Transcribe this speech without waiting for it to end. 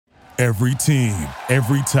Every team,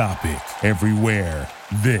 every topic, everywhere.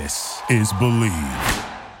 This is Believe.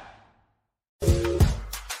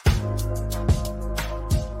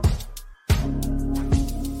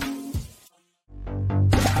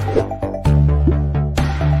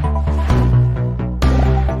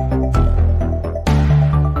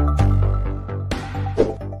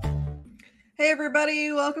 Hey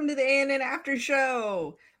everybody, welcome to the ANN After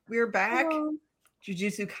Show. We're back. Hello.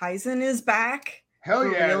 Jujutsu Kaisen is back. Hell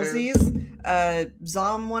for yeah, realsies.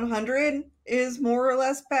 Zom 100 is more or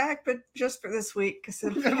less back, but just for this week.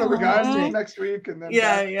 The guys next week, and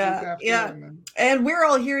then And we're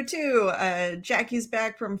all here too. Jackie's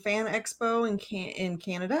back from Fan Expo in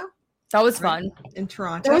Canada. That was fun. In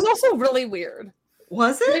Toronto. It was also really weird.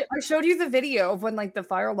 Was it? I showed you the video of when like the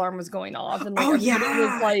fire alarm was going off and like everybody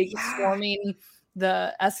was like storming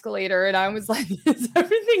the escalator, and I was like, is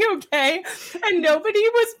everything okay? And nobody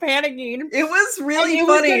was panicking. It was really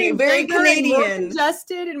funny, very Canadian.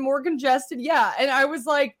 More congested. Yeah. And I was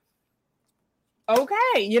like,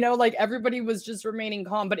 okay, like everybody was just remaining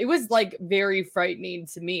calm, but it was like very frightening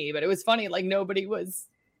to me. But it was funny, like nobody was,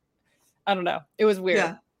 I don't know. It was weird.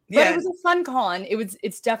 Yeah. But it was a fun con.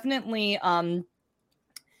 It's definitely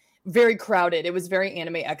very crowded. It was very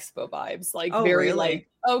Anime Expo vibes. Like very like,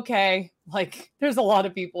 okay, like there's a lot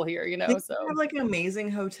of people here, Did so you have like an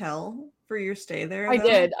amazing hotel for your stay there? I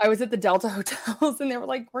did. I was at the Delta hotels and they were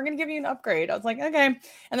like, we're gonna give you an upgrade. I was like, okay. And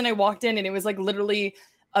then I walked in and it was like literally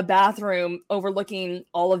a bathroom overlooking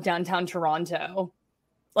all of downtown Toronto.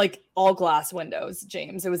 Like all glass windows,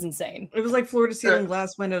 James. It was insane. It was like floor to ceiling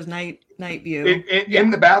glass windows, night view. In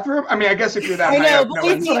the bathroom? I mean, I guess if you're that I high know, up,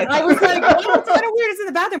 I was like, well, it's kind of weird it's in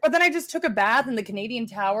the bathroom. But then I just took a bath and the Canadian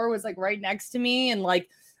Tower was like right next to me. And like,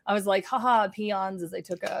 I was like, haha, peons as I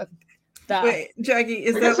took a bath. Wait, Jackie,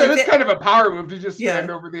 is that like kind of a power move to just stand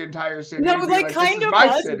over the entire city? No, like kind of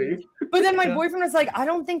my city. But then my boyfriend was like, I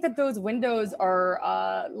don't think that those windows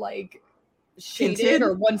are like shaded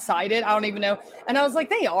or one-sided. I don't even know. And I was like,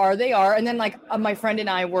 they are. And then like my friend and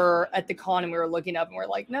I were at the con and we were looking up and we're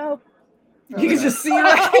like, no, you can just see no,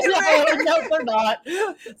 they're not.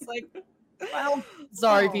 It's like, well,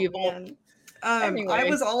 sorry, people. Anyway. I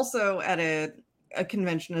was also at a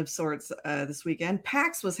convention of sorts this weekend.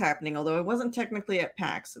 PAX was happening, although I wasn't technically at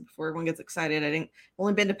PAX. So before everyone gets excited, I've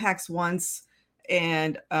only been to PAX once,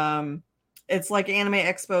 and it's like Anime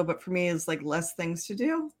Expo, but for me, it's like less things to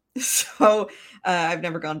do. So I've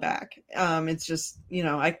never gone back. It's just,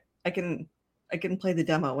 I can play the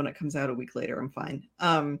demo when it comes out a week later. I'm fine.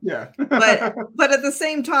 but at the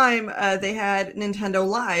same time, they had Nintendo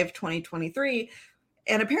Live 2023,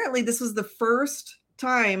 and apparently this was the first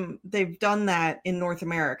time they've done that in North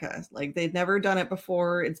America. Like they'd never done it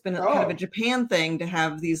before. It's been kind of a Japan thing to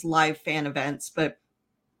have these live fan events, but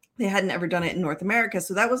they hadn't ever done it in North America.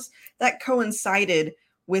 So that coincided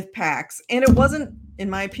with PAX, and it wasn't, in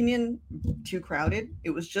my opinion, too crowded.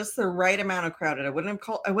 It was just the right amount of crowded. I wouldn't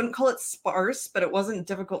call it sparse, but it wasn't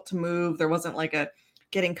difficult to move. There wasn't like a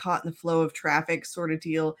getting caught in the flow of traffic sort of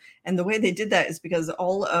deal. And the way they did that is because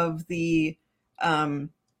all of the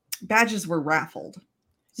badges were raffled.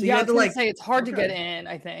 So you had to say it's hard to get in,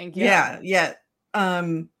 I think. Yeah.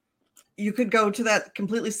 You could go to that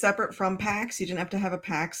completely separate from PAX. You didn't have to have a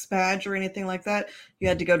PAX badge or anything like that. You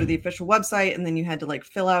had to go to the official website, and then you had to like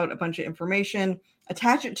fill out a bunch of information,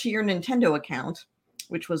 attach it to your Nintendo account,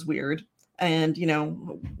 which was weird. And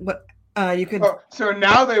what you could. So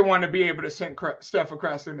now they want to be able to send stuff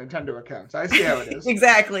across their Nintendo accounts. I see how it is.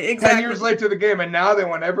 Exactly. 10 years late to the game, and now they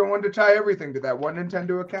want everyone to tie everything to that one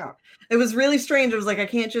Nintendo account. It was really strange. It was like, I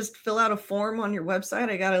can't just fill out a form on your website.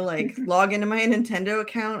 I got to like log into my Nintendo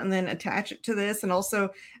account and then attach it to this. And also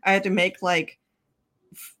I had to make like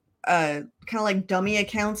kind of like dummy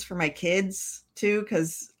accounts for my kids too.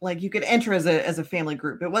 Cause like you could enter as a family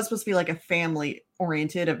group. It was supposed to be like a family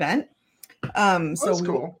oriented event. That's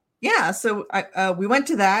cool. Yeah. So we went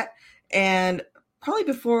to that, and probably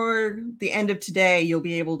before the end of today, you'll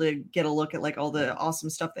be able to get a look at like all the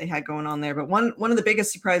awesome stuff they had going on there. But one of the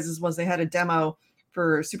biggest surprises was they had a demo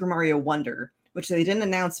for Super Mario Wonder, which they didn't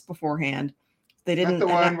announce beforehand. They didn't.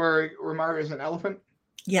 That's the one where Mario's an elephant?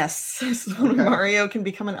 Yes. Mario can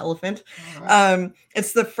become an elephant.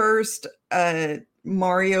 It's the first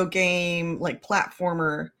Mario game, like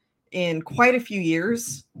platformer, in quite a few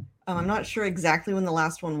years. I'm not sure exactly when the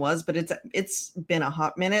last one was, but it's been a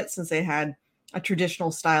hot minute since they had a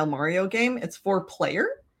traditional style Mario game. It's 4-player,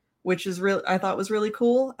 which is I thought was really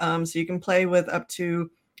cool. So you can play with up to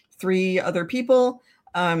 3 other people.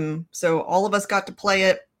 So all of us got to play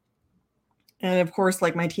it. And of course,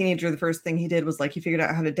 like my teenager, the first thing he did was like he figured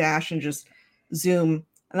out how to dash and just zoom.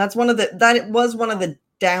 And that's one of the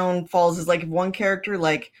downfalls is like if one character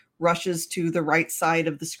like rushes to the right side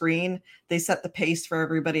of the screen, they set the pace for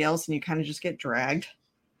everybody else, and you kind of just get dragged.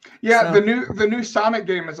 Yeah, so. the new Sonic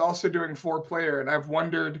game is also doing 4-player, and I've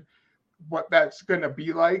wondered what that's going to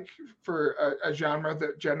be like for a genre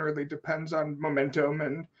that generally depends on momentum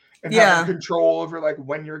and having control over like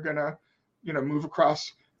when you're gonna move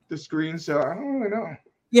across the screen. So I don't really know.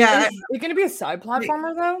 Yeah, is it going to be a side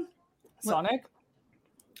platformer though? Sonic,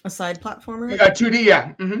 a side platformer? 2D,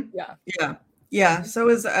 yeah. Mm-hmm. Yeah. So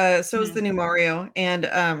is the new Mario,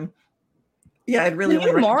 and yeah, I'd really the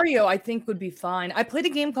new Mario I think would be fine. I played a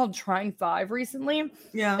game called Trine 5 recently.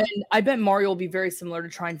 Yeah. And I bet Mario will be very similar to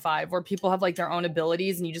Trine 5, where people have like their own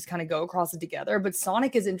abilities and you just kind of go across it together. But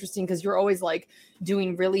Sonic is interesting because you're always like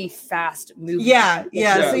doing really fast movements.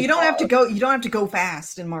 Yeah. So you don't have to go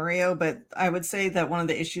fast in Mario, but I would say that one of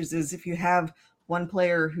the issues is if you have one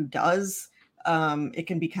player who does, it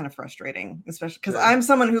can be kind of frustrating, especially because I'm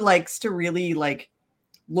someone who likes to really like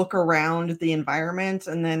look around the environment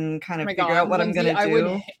and then kind of figure out what Lynzee, I'm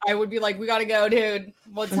gonna do. I would be like, we gotta go, dude.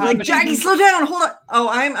 What's happening? Like, Jackie, slow down, hold on. Oh,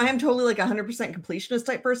 I am totally like 100% completionist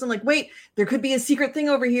type person. Like, wait, there could be a secret thing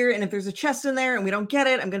over here, and if there's a chest in there and we don't get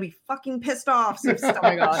it, I'm gonna be fucking pissed off. So oh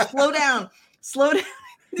my gosh, slow down.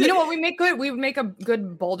 You know what? We would make a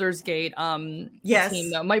good Baldur's Gate team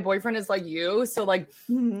though. My boyfriend is like you, so like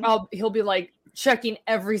he'll be like checking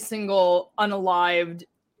every single unalived.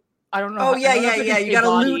 I don't know. Oh yeah. You gotta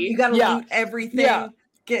loot. You gotta loot everything. Yeah.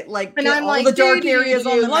 Get I'm all like, the dark areas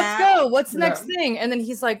on the let's map. Go. What's the next thing? And then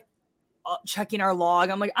he's like checking our log.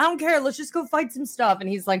 I'm like, I don't care. Let's just go fight some stuff. And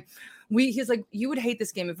he's like, you would hate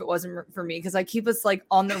this game if it wasn't for me because I keep us like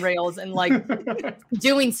on the rails and like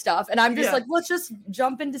doing stuff. And I'm just like, let's just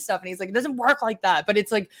jump into stuff. And he's like, it doesn't work like that. But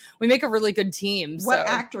it's like we make a really good team. What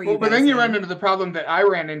actor are you? But then you run into the problem that I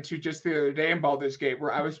ran into just the other day in Baldur's Gate,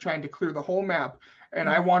 where I was trying to clear the whole map. And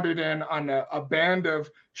I wandered in on a band of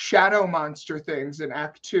shadow monster things in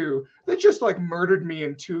Act 2 that just like murdered me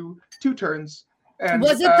in two turns. And,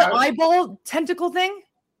 was it the eyeball tentacle thing?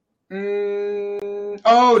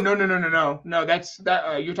 Oh no! That's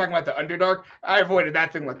that. You're talking about the Underdark. I avoided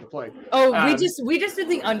that thing like the plague. Oh, we just did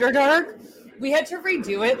the Underdark. We had to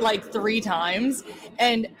redo it like 3 times,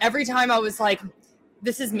 and every time I was like,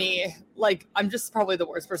 this is me. Like, I'm just probably the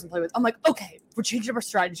worst person to play with. I'm like, okay, we're changing our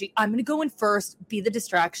strategy. I'm going to go in first, be the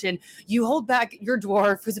distraction. You hold back your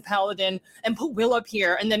dwarf, who's a paladin, and put Will up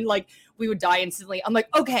here. And then, like, we would die instantly. I'm like,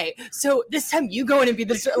 okay, so this time you go in and be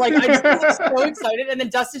the, like, I just was so excited. And then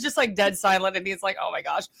Dustin's just, like, dead silent. And he's like, oh, my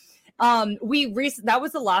gosh. That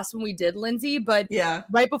was the last one we did, Lynzee. But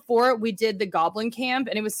right before we did the Goblin Camp.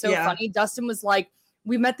 And it was so funny. Dustin was like,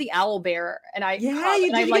 we met the owl bear, and I get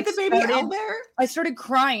the baby owl bear. I started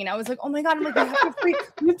crying. I was like, "Oh my god!" I'm like, "We have to feed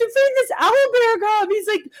this owl bear cub. He's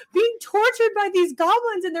like being tortured by these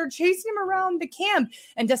goblins, and they're chasing him around the camp."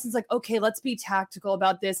 And Dustin's like, "Okay, let's be tactical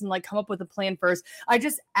about this and like come up with a plan first." I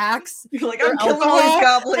just axe. You're like, I'm killing all these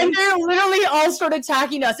goblins, and they literally all started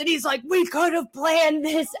attacking us. And he's like, "We could have planned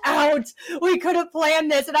this out. We could have planned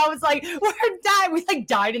this." And I was like, "We're dying." We like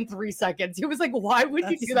died in 3 seconds. He was like, "Why would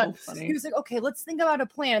you do that?" Funny. He was like, "Okay, let's think about a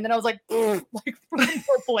plan." And then I was like, no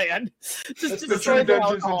plan. Just the true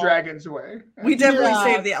Dungeons and Dragons way. We definitely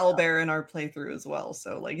saved the owlbear in our playthrough as well.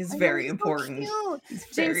 So like, it's very important.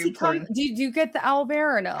 It's very important. Do you get the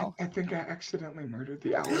owlbear or no? I think I accidentally murdered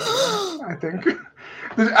the owlbear. I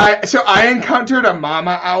think. So I encountered a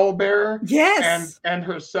mama owlbear. Yes. And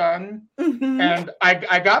her son. Mm-hmm. And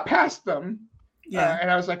I got past them. Yeah. And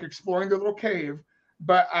I was like exploring the little cave,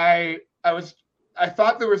 but I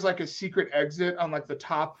thought there was like a secret exit on like the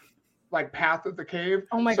top like path of the cave.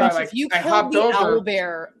 Oh my gosh, if you killed the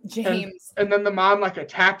owlbear, James. And then the mom like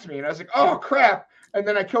attacked me and I was like, oh crap. And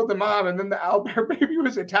then I killed the mom and then the owlbear baby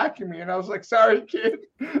was attacking me and I was like, sorry, kid.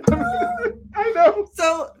 I know.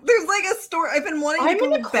 So there's like a story. I've been wanting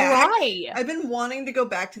to go back. I've been wanting to go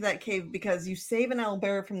back to that cave because you save an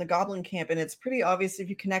owlbear from the goblin camp and it's pretty obvious if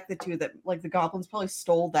you connect the two that like the goblins probably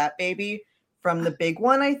stole that baby from the big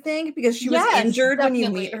one, I think, because she was injured when you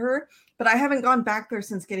meet her. But I haven't gone back there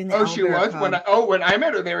since getting the she was cub. When I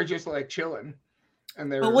met her, they were just like chilling,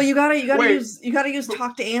 and they were. Well, you gotta use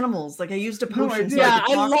talk to animals. Like I used a potion.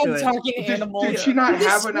 I love talking to animals. Did she not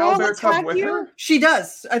have an owlbear cub with her? She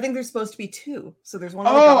does. I think there's supposed to be 2. So there's one.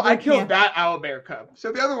 I killed that owlbear cub.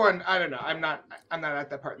 So the other one, I don't know. I'm not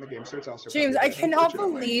at that part in the game, so it's also. James, I cannot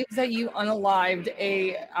believe that you unalived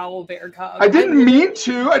a owlbear cub. I didn't mean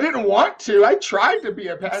to. I didn't want to. I tried to be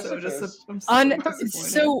a pacifist.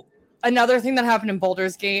 So another thing that happened in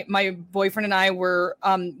Baldur's Gate, my boyfriend and I were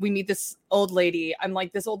we meet this old lady. I'm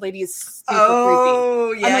like, this old lady is super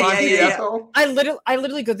creepy. Yeah, like, yeah. I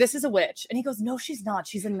literally go, this is a witch. And he goes, no, she's not.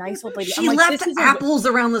 She's a nice old lady. She left apples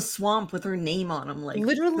around the swamp with her name on them. Like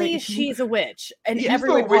literally, she's a witch. And she's the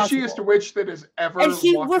witchiest witch that has ever. And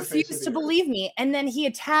he refused to believe me. And then he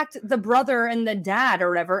attacked the brother and the dad or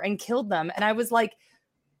whatever and killed them. And I was like,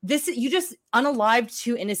 you just unalived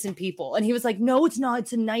 2 innocent people. And he was like, no, it's not.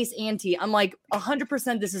 It's a nice auntie. I'm like,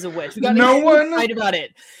 100% this is a witch. We got no one fight about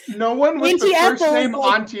it. No one with the first name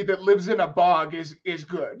auntie that lives in a bog is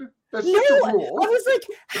good. That's such a rule. I was like,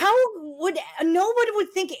 how would nobody would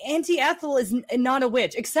think Auntie Ethel is not a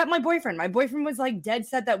witch except my boyfriend. My boyfriend was like dead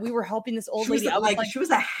set that we were helping this old lady. She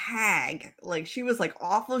was a hag. Like she was like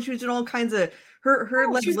awful. She was doing all kinds of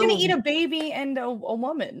she was gonna eat a baby and a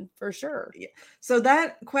woman for sure. Yeah. So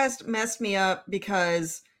that quest messed me up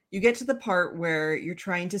because you get to the part where you're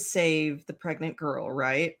trying to save the pregnant girl,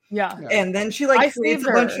 right? Yeah. And then she creates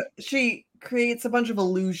a bunch of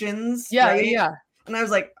illusions. Yeah, right? yeah. And I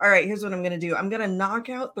was like, all right, here's what I'm going to do. I'm going to knock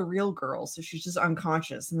out the real girl. So she's just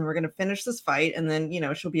unconscious. And then we're going to finish this fight. And then,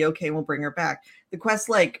 she'll be okay. And we'll bring her back. The quest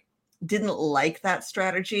didn't like that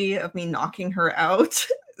strategy of me knocking her out.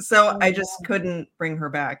 So I just couldn't bring her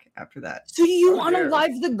back after that. So you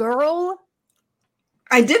unalive the girl?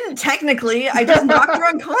 I didn't technically. I just knocked her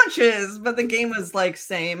unconscious. But the game was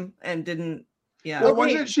same and didn't. Yeah. Well,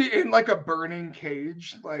 wasn't she in a burning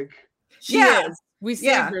cage? She is. We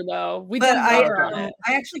saved her though. I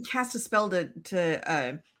actually cast a spell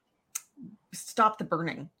to stop the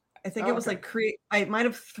burning. I think it was I might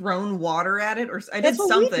have thrown water at it, or I did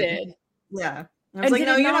something. Yeah. I was like,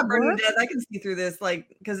 no, you're not burning to death. I can see through this,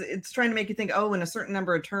 because it's trying to make you think, oh, in a certain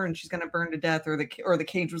number of turns, she's going to burn to death, or the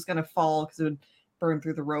cage was going to fall because it would burn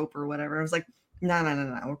through the rope or whatever. I was like,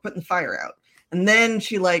 no, we're putting the fire out. And then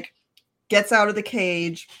she gets out of the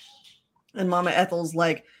cage, and Mama Ethel's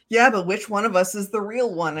like, yeah, but which one of us is the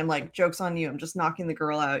real one? I'm like, joke's on you. I'm just knocking the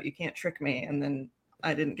girl out. You can't trick me. And then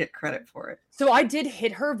I didn't get credit for it. So I did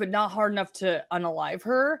hit her, but not hard enough to unalive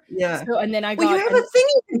her. Yeah. So, and then I you have a thing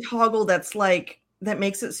you can toggle that's that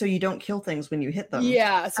makes it so you don't kill things when you hit them.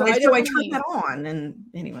 Yeah. So I turned that on, and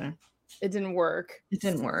anyway. It didn't work.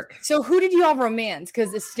 So who did you all romance? Because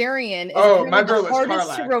Asterion is my girl the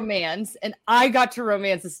hardest to romance, and I got to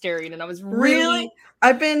romance Asterion, and I was really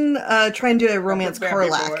I've been trying to romance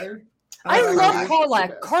Karlach. I love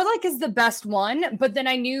Karlach. Karlach is the best one, but then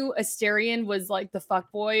I knew Asterion was the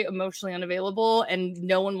fuckboy, emotionally unavailable, and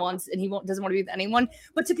no one wants, and doesn't want to be with anyone.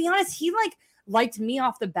 But to be honest, he liked me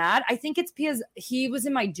off the bat. I think it's because he was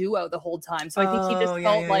in my duo the whole time, so I think he just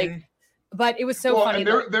felt But it was so funny.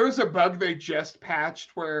 There was a bug they just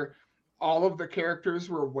patched where all of the characters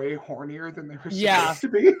were way hornier than they were supposed to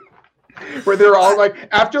be. Where they're all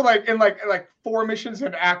after in 4 missions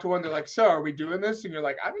in Act 1, they're like, so are we doing this? And you're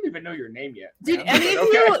like, I don't even know your name yet. Did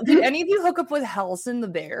any of you hook up with Halcyon the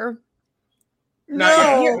bear?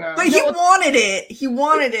 No. But he wanted it. He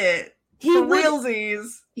wanted it. For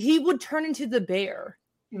realsies. He would turn into the bear.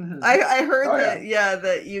 Mm-hmm. I heard that. Yeah,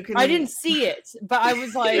 that you can. I didn't see it, but I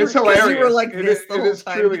was like, it's hilarious. You were like this the whole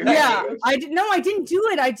time. Yeah, I didn't. No, I didn't do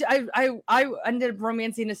it. I ended up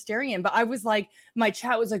romancing Asterion, but I was like, my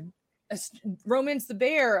chat was like, romance the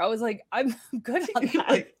bear. I was like, I'm good on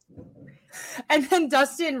that. And then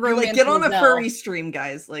Dustin romanced. Get on a furry stream,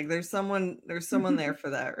 guys. There's someone there for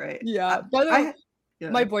that, right? Yeah. By the way,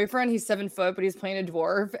 my boyfriend, he's 7 foot, but he's playing a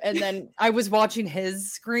dwarf. And then I was watching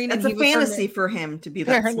his screen. It's a fantasy for him to be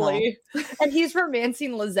that small. And he's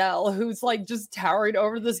romancing Lynzee, who's just towering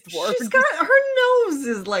over this dwarf. Her nose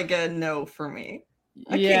is a no for me.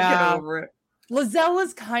 I can't get over it. Lynzee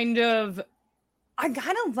is I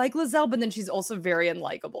kind of like Lynzee, but then she's also very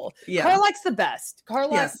unlikable. Yeah. Karlach's the best.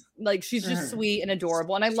 Karlach, she's just sweet and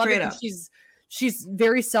adorable. And I love it that she's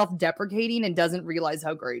very self-deprecating and doesn't realize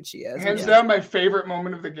how great she is. Hands down, my favorite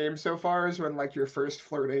moment of the game so far is when you're first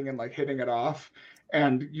flirting and hitting it off,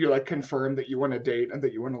 and you confirm that you want to date and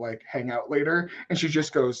that you want to hang out later, and she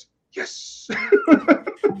just goes, yes. So I'm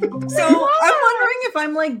wondering if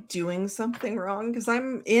I'm doing something wrong, because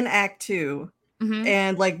I'm in Act 2,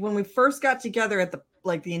 and when we first got together at the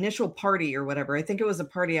the initial party or whatever, I think it was a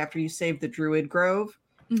party after you saved the Druid Grove.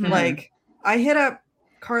 I hit up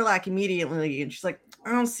Karlach immediately, and she's like,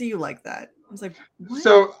 I don't see you like that. I was like, what?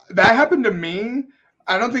 So that happened to me.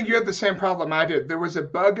 I don't think you had the same problem I did. There was a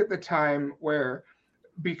bug at the time where,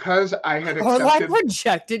 because I had accepted... Karlach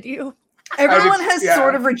rejected you? Everyone has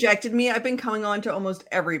sort of rejected me. I've been coming on to almost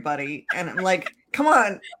everybody, and I'm like, Come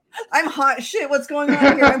on. I'm hot shit. What's going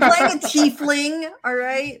on here? I'm playing a tiefling, all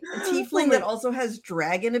right? A tiefling that also has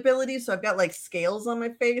dragon abilities. So I've got like scales on my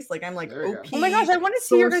face. Like I'm like OP. Oh my gosh, I want to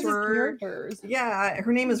see your guys' characters. Yeah,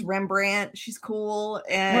 her name is Rembrandt. She's cool.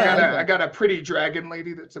 And I got a pretty dragon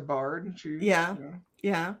lady that's a bard. She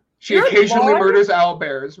occasionally murders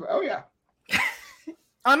owlbears. Oh yeah.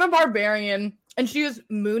 I'm a barbarian, and she has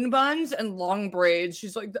moon buns and long braids.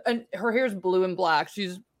 She's like, and her hair is blue and black.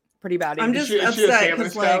 She's pretty bad. I'm just upset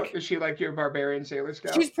because like, is she like your barbarian sailor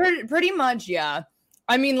scout? She's pretty much, yeah.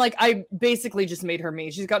 I mean, like I basically just made her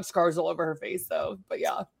me. She's got scars all over her face though, but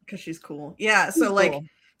yeah, because she's cool. Yeah, so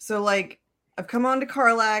like I've come on to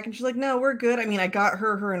Karlach and she's like, no, we're good. I mean, I got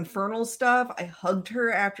her infernal stuff. I hugged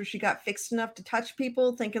her after she got fixed enough to touch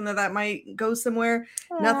people, thinking that might go somewhere.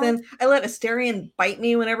 Aww. Nothing. I let Asterion bite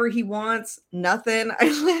me whenever he wants. Nothing.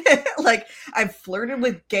 I've flirted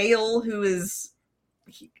with Gale, who is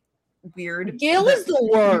weird. Gale is the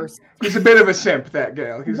worst. He's a bit of a simp, that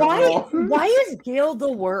Gale. Why is Gale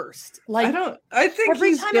the worst? Like I think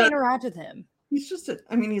every time I interact with him. He's just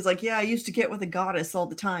he's like, yeah, I used to get with a goddess all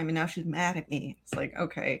the time, and now she's mad at me. It's like,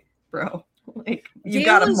 okay, bro. Like, you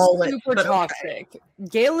got a mullet. Super toxic. Okay.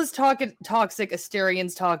 Gale is toxic.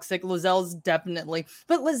 Asterion's toxic. Lazelle's definitely.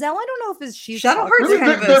 But Lynzee, I don't know if she's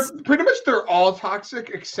Shadowheart's pretty much they're all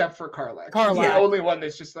toxic except for Karlach. She's the only one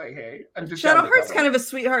that's just like, hey, I'm just Shadowheart's kind of a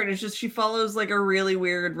sweetheart. It's just she follows like a really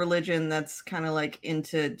weird religion that's kind of like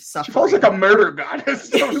into suffering. She follows like a murder goddess.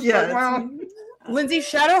 So yeah. Lynzee,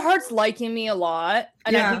 Shadowheart's liking me a lot,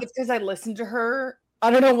 and I think it's because I listen to her. I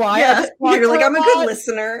don't know why. Yeah, you're like, I'm a good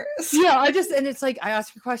listener. Yeah, and it's like, I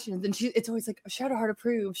ask her questions, and it's always like, Shadowheart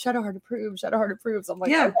approves, Shadowheart approves, Shadowheart approves. I'm like,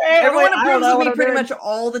 yeah, okay, everyone approves of me pretty much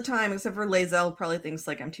all the time, except for Lae'zel probably thinks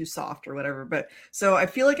like I'm too soft or whatever. But so I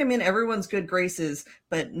feel like I'm in everyone's good graces,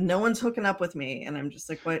 but no one's hooking up with me, and I'm just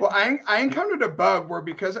like, what? Well, I encountered a bug where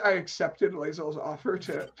because I accepted Lae'zel's offer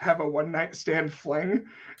to have a one-night stand fling,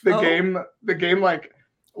 the game like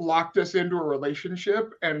locked us into a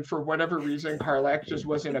relationship, and for whatever reason Karlach just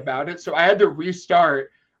wasn't about it, so I had to reject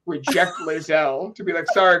Lae'zel to be like,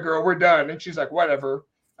 sorry girl, we're done. And she's like, whatever.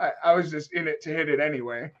 I was just in it to hit it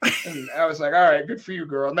anyway, and I was like, all right, good for you,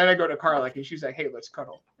 girl. And then I go to Karlach and she's like, hey, let's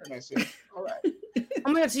cuddle. And I said, all right.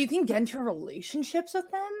 Oh my god, so you can get into relationships with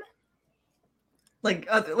them,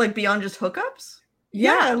 like beyond just hookups?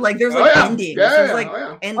 Yeah, like there's like endings.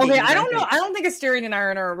 Endings. Okay, I don't know. I don't think Asterion and I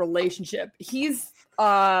are in a relationship. He's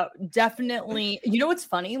definitely, you know what's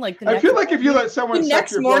funny? Like I feel like if you let someone the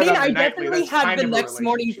next morning, I definitely had the next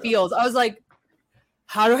morning feels. I was like,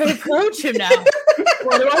 how do I approach him now?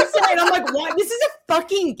 What do I say? And I'm like, what? This is a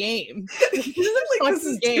fucking game. This is a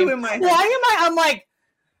fucking game. I'm like,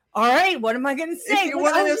 all right, what am I gonna say?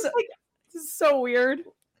 This is so weird.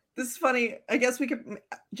 This is funny. I guess we could,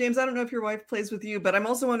 James, I don't know if your wife plays with you, but I'm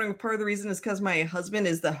also wondering if part of the reason is because my husband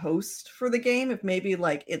is the host for the game. If maybe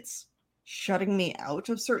like it's shutting me out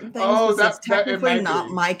of certain things. Oh, that's technically not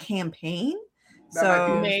my campaign.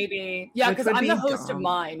 So maybe. Yeah, because I'm the host of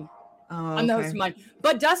mine. Oh, I'm the host of mine.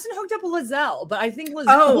 But Dustin hooked up with Lae'zel, but I think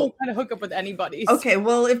Lae'zel will kind of hook up with anybody. Okay,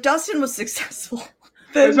 well, if Dustin was successful,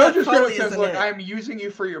 then that just says, look, I'm using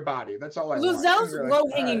you for your body. That's all I want. Lae'zel's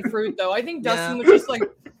low-hanging fruit, though. I think Dustin was just like,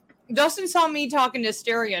 Dustin saw me talking to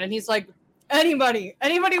Asterion, and he's like, anybody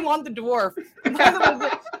want the dwarf?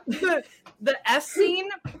 The S scene,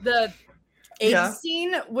 the egg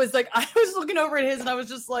scene was like, I was looking over at his, and I was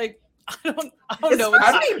just like, I don't know.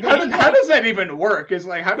 How does that even work? Is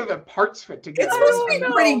like, how do the parts fit together? It's supposed to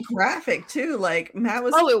be pretty graphic too. Like Matt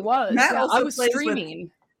was. Oh, it was. Matt also I was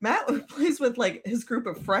streaming. Matt plays with like his group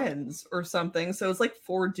of friends or something. So it's like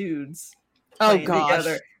 4 dudes. Oh gosh.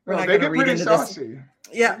 Together. We're not they going to get read pretty into saucy. this.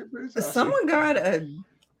 Yeah. Someone got a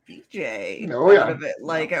DJ out of it.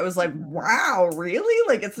 Like I was like, wow,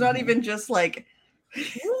 really? Like it's not even just like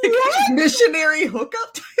missionary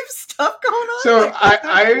hookup type stuff going on.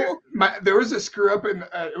 So there was a screw up, and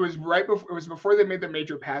it was before they made the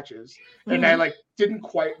major patches, and I like didn't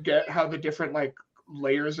quite get how the different like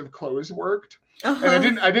layers of clothes worked.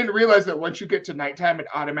 And I didn't realize that once you get to nighttime, it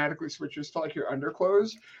automatically switches to like your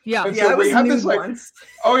underclothes. Yeah, and so we had this like,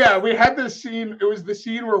 we had this scene. It was the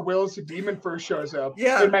scene where Will's demon first shows up.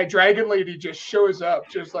 Yeah, and my dragon lady just shows up,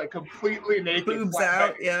 just like completely naked, boobs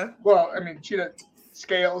out. Yeah. Well, I mean, she had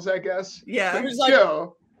scales, I guess. Yeah. But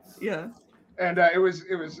still. Yeah. And it was.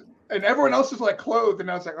 And everyone else was like clothed, and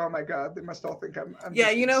I was like, "Oh my god, they must all think I'm." Yeah,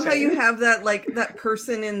 you know how you have that like that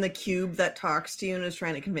person in the cube that talks to you and is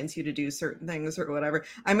trying to convince you to do certain things or whatever.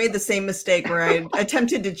 I made the same mistake where I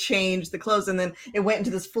attempted to change the clothes, and then it went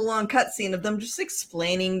into this full-on cutscene of them just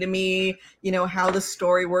explaining to me, you know, how the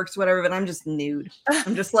story works, whatever. But I'm just nude.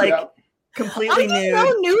 I'm just like completely nude.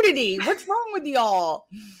 No nudity. What's wrong with y'all?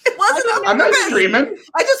 It wasn't. I'm not streaming.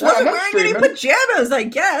 I just wasn't wearing any pajamas. I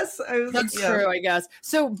guess. That's true. I guess.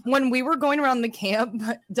 So when we were going around the camp,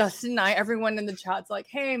 Dustin and I, everyone in the chat's like,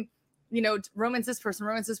 "Hey, you know, romance this person,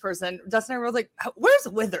 romance this person." Dustin and I were like, "Where's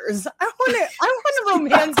Withers? I want to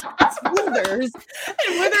romance Withers."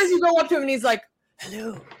 And Withers, you go up to him and he's like,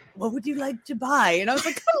 "Hello, what would you like to buy?" And I was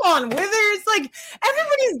like, "Come on, Withers! Like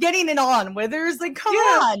everybody's getting it on, Withers. Like, come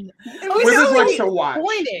on." Withers likes to watch.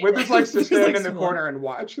 Pointing. Withers likes to stand in the corner and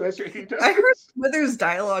watch. That's what he does. I heard Withers'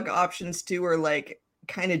 dialogue options too are like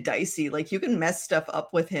kind of dicey. Like you can mess stuff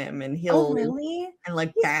up with him, and he'll really and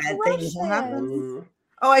like bad things will happen. Ooh.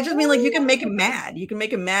 Oh, I just mean like you can make him mad. You can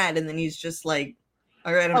make him mad, and then he's just like,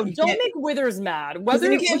 "All right, don't make Withers mad.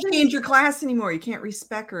 Whether you can't change your class anymore, you can't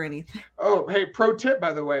respec or anything." Oh, hey, pro tip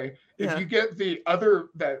by the way: if you get the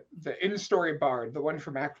in-story bard, the one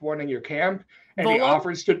from Act 1 in your camp, and he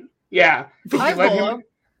offers to,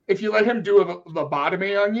 if you let him do a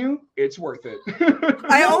lobotomy on you, it's worth it.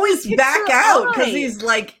 I always back out because he's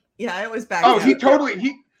like, I always back out. Oh,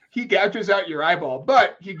 he gouges out your eyeball,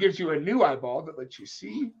 but he gives you a new eyeball that lets you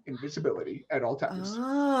see invisibility at all times.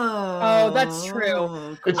 Oh, that's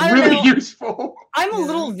true. It's really useful. I'm a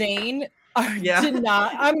little vain. I'm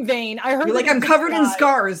vain. I heard you're like, I'm covered in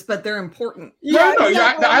scars, but they're important. No,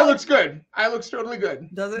 the eye looks good. Eye looks totally good.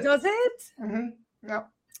 Does it? Mm-hmm. Yeah.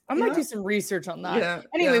 I might do some research on that.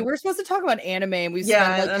 Anyway, we're supposed to talk about anime, and we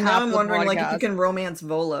spent and now I'm wondering like if you can romance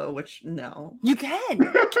Volo, which no, you can.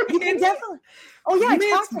 You can definitely. Oh yeah, I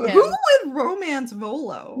talked to him. Who would romance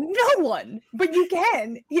Volo? No one, but you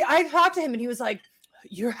can. I talked to him, and he was like,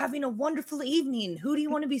 "You're having a wonderful evening. Who do you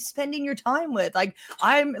want to be spending your time with?" Like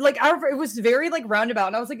I'm like, it was very like roundabout,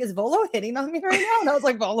 and I was like, "Is Volo hitting on me right now?" And I was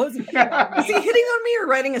like, "Volo's hitting on me." Is he hitting on me or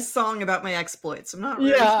writing a song about my exploits? I'm not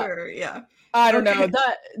really sure. Yeah. I don't know.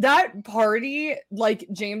 That party, like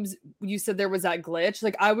James, you said there was that glitch.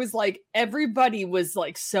 Like I was like, everybody was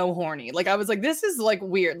like so horny. Like I was like, this is like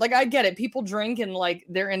weird. Like I get it. People drink and like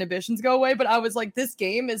their inhibitions go away, but I was like, this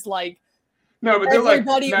game is like, no, but they're like,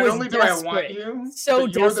 not only do I want you, so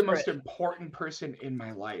but you're the most important person in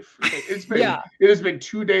my life. It's been it has been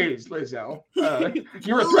 2 days, Lizelle.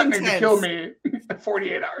 You were threatening to kill me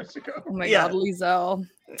 48 hours ago. Oh my god, Lizelle.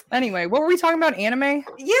 Anyway, what were we talking about? Anime?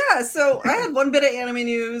 Yeah, so I had one bit of anime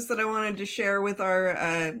news that I wanted to share with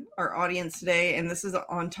our audience today, and this is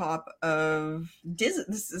on top of Disney.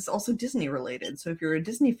 This is also Disney related. So if you're a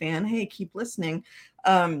Disney fan, hey, keep listening.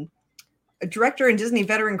 A director and Disney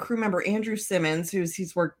veteran crew member Andrew Simmons, he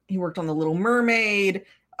worked on The Little Mermaid.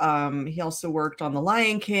 He also worked on The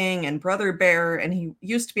Lion King and Brother Bear, and he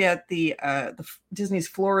used to be at the Disney's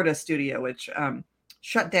Florida studio, which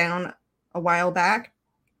shut down a while back.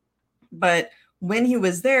 But when he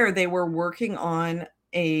was there, they were working on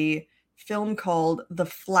a film called The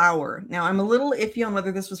Flower. Now, I'm a little iffy on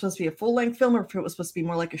whether this was supposed to be a full-length film or if it was supposed to be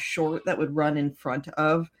more like a short that would run in front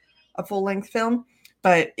of a full-length film.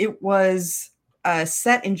 But it was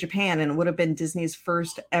set in Japan, and it would have been Disney's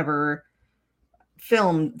first ever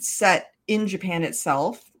film set in Japan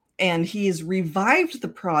itself. And he's revived the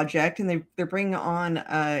project, and they're bringing on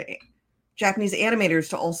Japanese animators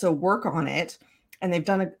to also work on it. And they've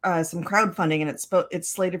done some crowdfunding, and it's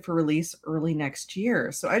slated for release early next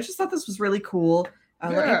year. So I just thought this was really cool.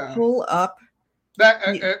 Let me pull up that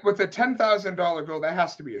with a $10,000 goal. That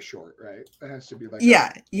has to be a short, right? That has to be like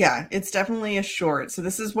it's definitely a short. So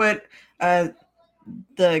this is what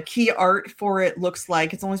the key art for it looks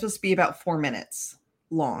like. It's only supposed to be about 4 minutes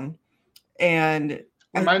long, and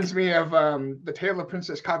reminds me of the Tale of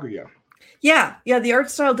Princess Kaguya. Yeah, the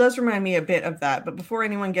art style does remind me a bit of that. But before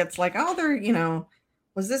anyone gets like, oh,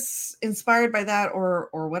 was this inspired by that or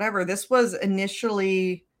whatever? This was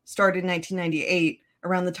initially started in 1998,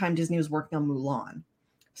 around the time Disney was working on Mulan.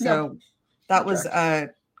 So that was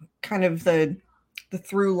kind of the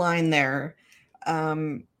through line there.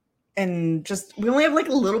 And just, we only have like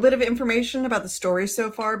a little bit of information about the story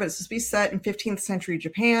so far, but it's supposed to be set in 15th century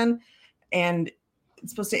Japan. And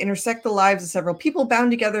it's supposed to intersect the lives of several people bound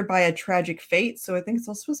together by a tragic fate. So I think it's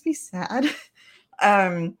also supposed to be sad.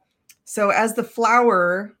 So as the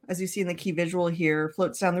flower, as you see in the key visual here,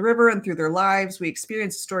 floats down the river and through their lives, we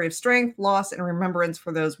experience a story of strength, loss, and remembrance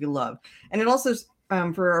for those we love. And it also,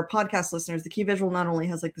 for our podcast listeners, the key visual not only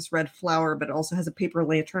has like this red flower, but it also has a paper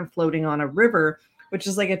lantern floating on a river, which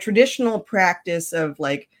is like a traditional practice of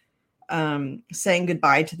like saying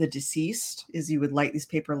goodbye to the deceased, is you would light these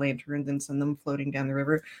paper lanterns and send them floating down the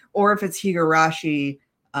river. Or if it's higurashi,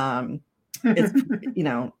 it's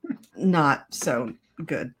not so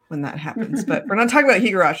good when that happens. But we're not talking about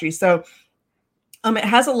higurashi. So It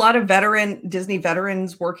has a lot of Disney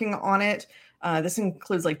veterans working on it. This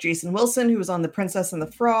includes like Jason Wilson, who was on The Princess and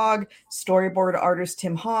the Frog, storyboard artist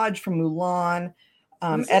Tim Hodge from Mulan,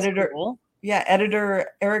 editor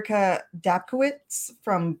Erica Dapkowitz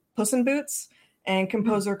from Puss in Boots, and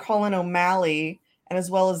composer Colin O'Malley, and as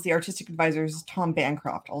well as the artistic advisors Tom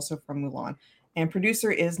Bancroft, also from Mulan. And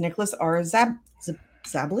producer is Nicholas R.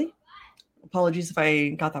 Zabley. Apologies if I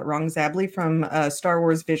got that wrong. Zabley from Star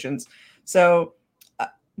Wars Visions. So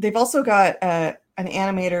they've also got an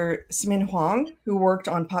animator, Simin Huang, who worked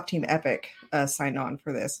on Pop Team Epic, signed on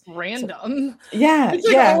for this. Random. So, yeah. It's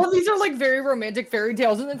like all of these are like very romantic fairy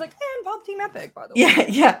tales. And it's like, and Pop Team Epic, by the way.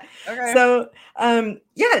 Yeah. Okay. So,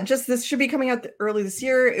 just this should be coming out early this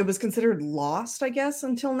year. It was considered lost, I guess,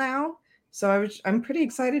 until now. So I'm pretty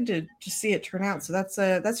excited to just see it turn out. So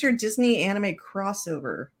that's your Disney anime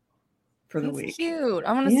crossover for the week. Cute.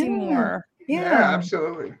 I want to see more. Yeah,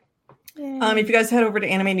 absolutely. If you guys head over to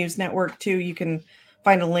Anime News Network too, you can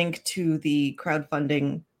find a link to the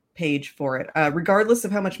crowdfunding page for it. Regardless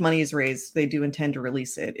of how much money is raised, they do intend to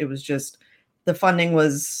release it. It was just the funding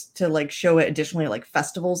was to like show it additionally like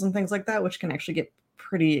festivals and things like that, which can actually get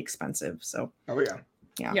pretty expensive. So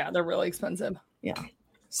yeah, they're really expensive. Yeah.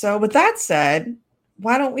 So with that said,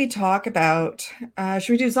 why don't we talk about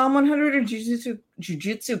should we do Zom 100 or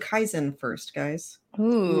Jujutsu Kaisen first, guys?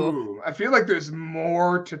 Ooh, I feel like there's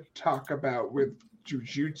more to talk about with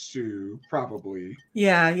Jujutsu, probably.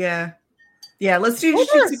 Yeah. Let's do Both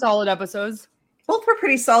Jujutsu. are solid episodes. Both were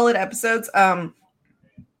pretty solid episodes. Zom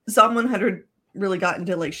 100 really got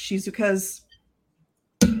into like Shizuka's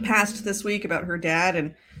past this week about her dad,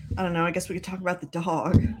 and I don't know. I guess we could talk about the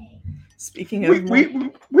dog. Speaking of,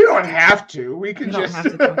 we don't have to. We can just don't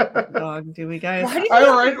have to talk about the dog, do we, guys? I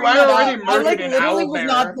already murdered an owl bear.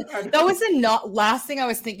 That was the last thing I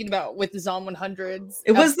was thinking about with the Zom 100s.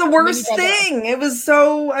 It was the worst thing. It was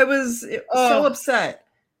so so upset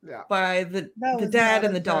by the dad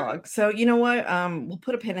and the dog. So you know what? We'll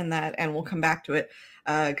put a pin in that and we'll come back to it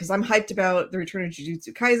because I'm hyped about the return of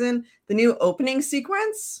Jujutsu Kaisen. The new opening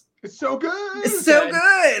sequence. It's so good. It's so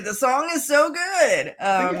good. The song is so good.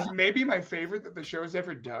 I think it's maybe my favorite that the show's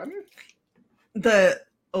ever done. The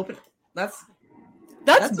open. That's bold.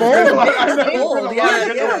 That's bold.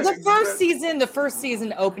 Yeah. The first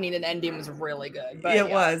season opening and ending was really good. But it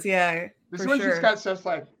was, yeah. This one's just got such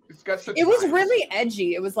like it was really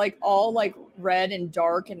edgy. It was like all like red and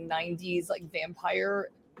dark and 90s like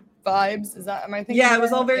vampire vibes. Am I thinking? Yeah, it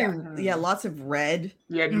was all very lots of red.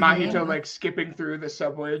 Yeah, Mahito like skipping through the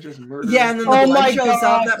subway, just murdering. Yeah, and then the blood shows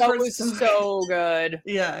up. That was so good.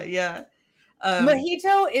 Yeah.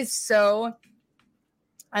 Mahito is so.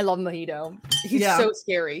 I love Mahito. He's so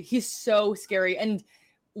scary. He's so scary, and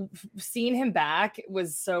seeing him back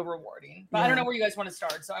was so rewarding. But I don't know where you guys want to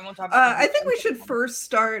start, so I won't talk about I think we should first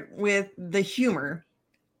start with the humor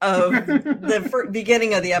of the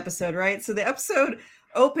beginning of the episode, right? So the episode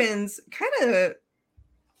opens kind of,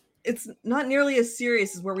 it's not nearly as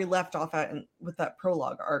serious as where we left off at with that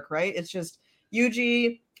prologue arc, right? It's just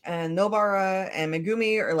Yuji and Nobara and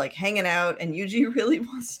Megumi are like hanging out, and Yuji really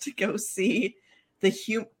wants to go see the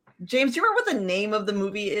James, do you remember what the name of the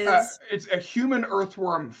movie is? It's A Human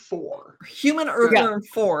Earthworm 4. Human Earthworm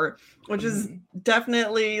 4, which is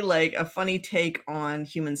definitely like a funny take on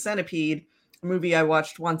Human Centipede, a movie I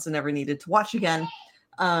watched once and never needed to watch again.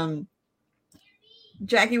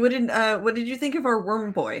 Jackie, what did you think of our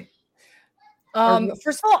worm boy?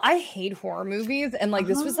 First of all, I hate horror movies, and like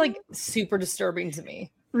this was like super disturbing to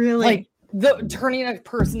me. Really? Like the turning a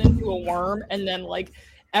person into a worm, and then like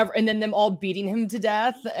and then them all beating him to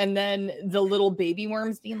death, and then the little baby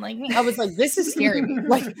worms being like me. I was like, this is scary.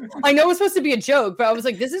 Like, I know it's supposed to be a joke, but I was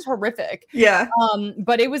like, this is horrific. Yeah.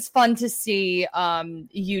 But it was fun to see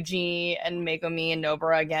Yuji and Megumi and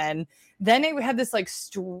Nobara again. Then it had this like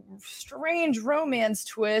strange romance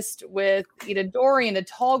twist with Itadori and a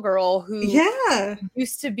tall girl who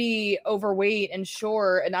used to be overweight and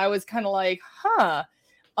short, and I was kind of like, huh.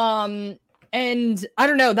 And I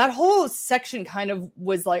don't know, that whole section kind of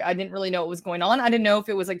was like, I didn't really know what was going on. I didn't know if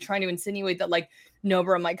it was like trying to insinuate that like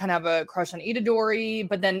Nobara might kind of have a crush on Itadori,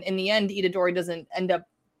 but then in the end, Itadori doesn't end up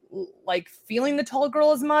like feeling the tall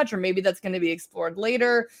girl as much, or maybe that's going to be explored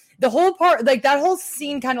later. The whole part, like that whole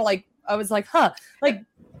scene kind of like, I was like, huh, like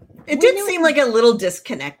it did seem like a little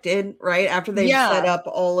disconnected, right? After they set up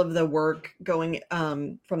all of the work going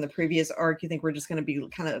from the previous arc, you think we're just going to be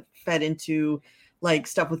kind of fed into like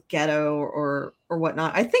stuff with Geto or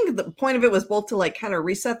whatnot. I think the point of it was both to like kind of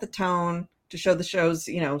reset the tone, to show the show's,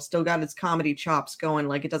 you know, still got its comedy chops going.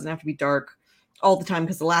 Like it doesn't have to be dark all the time,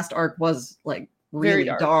 because the last arc was like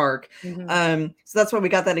really dark. Mm-hmm. So that's why we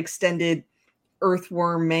got that extended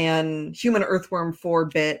human earthworm 4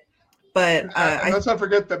 bit. But let's not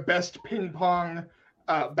forget the best ping pong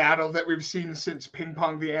battle that we've seen since Ping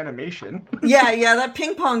Pong the animation. yeah, that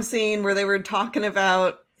ping pong scene where they were talking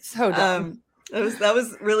about that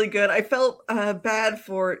was really good. I felt bad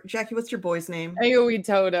for Jackie. What's your boy's name? Aoi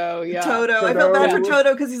Toto. Yeah, Toto. I felt bad for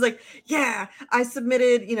Toto because he's like, yeah, I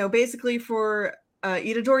submitted, basically for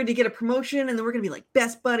Itadori to get a promotion, and then we're gonna be like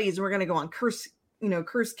best buddies, and we're gonna go on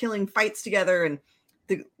curse killing fights together. And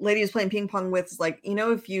the lady who's playing ping pong with is like,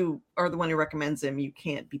 if you are the one who recommends him, you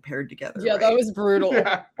can't be paired together. Yeah, right? That was brutal.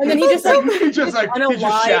 Yeah. And then he just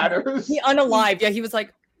shatters. He unalived. Yeah, he was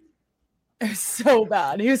like, it was so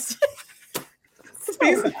bad. He was.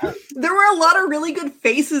 There were a lot of really good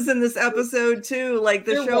faces in this episode too. Like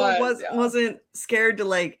the show wasn't scared to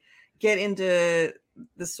like get into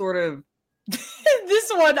the sort of this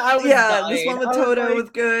one. This one with Toto was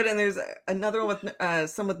good, and there's another one with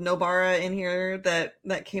some with Nobara in here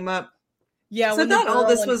that came up. Yeah, so not all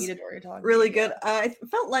this was really good. I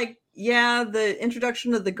felt like the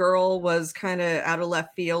introduction of the girl was kind of out of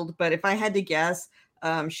left field, but if I had to guess,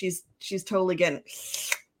 she's totally getting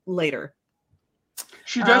later.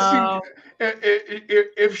 She does seem,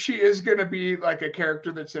 if she is going to be like a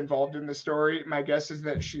character that's involved in the story, my guess is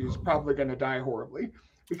that she's probably going to die horribly,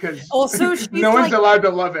 because also no one's allowed to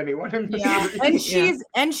love anyone in this series.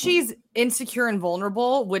 And she's insecure and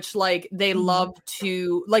vulnerable, which like they love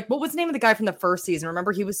to like. What was the name of the guy from the first season?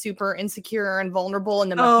 Remember, he was super insecure and vulnerable,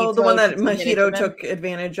 and then the one that Mahito took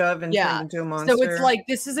advantage of and turned into a monster. So it's like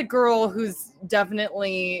this is a girl who's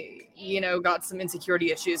definitely got some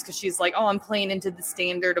insecurity issues, because she's like, I'm playing into the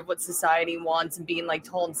standard of what society wants and being like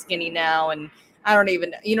tall and skinny now, and I don't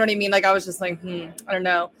even, you know what I mean? Like I was just like, I don't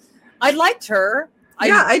know. I liked her.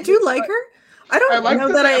 I do like her. I don't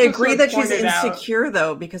know that I agree that she's insecure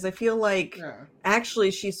though, because I feel like actually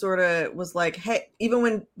she sort of was like, hey,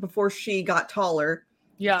 even before she got taller,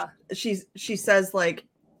 she says like,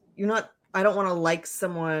 I don't want to like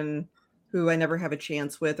someone who I never have a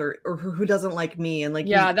chance with, or who doesn't like me. And like,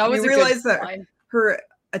 that was you realize that her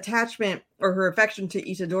attachment or her affection to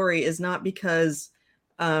Itadori is not because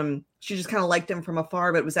she just kind of liked him from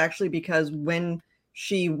afar, but it was actually because when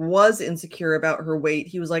she was insecure about her weight,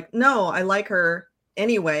 he was like, no, I like her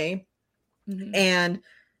anyway. Mm-hmm. And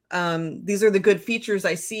these are the good features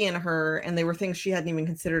I see in her. And they were things she hadn't even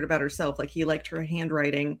considered about herself. Like he liked her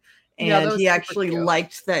handwriting. And he actually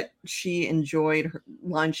liked that she enjoyed her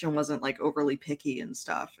lunch and wasn't like overly picky and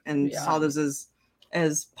stuff, and saw those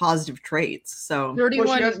as positive traits. So she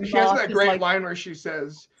has that great line where she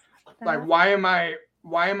says, like, why am I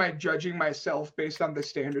judging myself based on the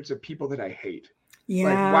standards of people that I hate?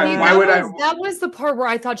 Yeah. Like, why would I? That was the part where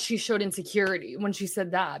I thought she showed insecurity when she said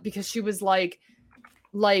that, because she was like,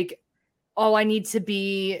 oh, I need to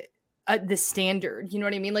be the standard, you know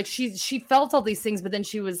what I mean? Like she felt all these things, but then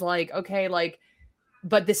she was like, okay, like,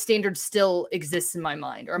 but the standard still exists in my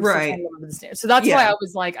mind, or I'm still trying to remember the standard. So that's why I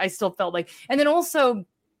was like, I still felt like, and then also,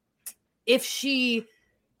 if she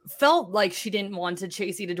felt like she didn't want to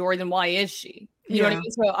chase Itadori, then why is she? You know what I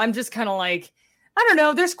mean? So I'm just kind of like, I don't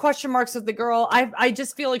know. There's question marks with the girl. I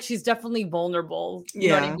just feel like she's definitely vulnerable. You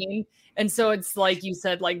know what I mean? And so it's like you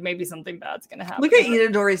said, like maybe something bad's gonna happen. Look at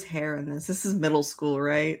Itadori's hair in this. This is middle school,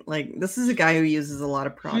 right? Like this is a guy who uses a lot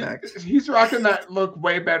of product. He's rocking that look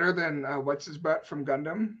way better than what's his butt from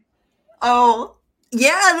Gundam. Oh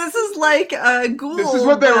yeah, this is like Ghoul. This is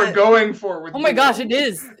what they were going for. With oh my gosh, it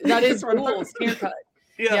is. That is Ghoul's haircut.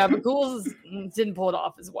 Yeah, but Ghouls didn't pull it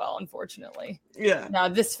off as well, unfortunately. Yeah. Now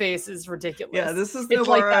this face is ridiculous. Yeah, this is Nobara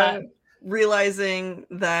like that. Realizing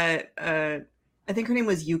that I think her name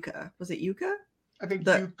was Yuka. Was it Yuka? I think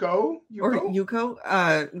Yuko. Or Yuko.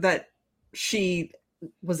 That she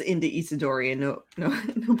was into Itadori, and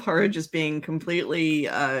Nobara just being completely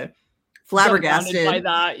flabbergasted by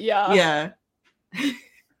that. Yeah. Yeah.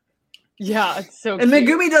 Yeah, it's so and cute.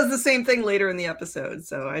 Megumi does the same thing later in the episode,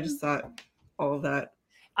 so I just thought all of that.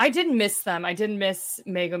 I didn't miss them. I didn't miss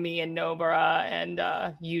Megumi and Nobara and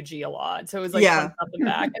Yūji a lot. So it was like fun up and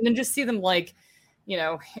back. And then just see them like,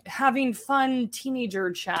 having fun teenager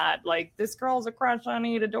chat. Like, this girl's a crush on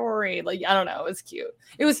Itadori. Like, I don't know. It was cute.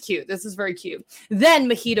 It was cute. This is very cute. Then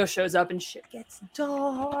Mahito shows up and shit gets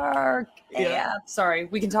dark. Yeah. Sorry.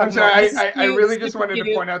 We can talk about it. I really just wanted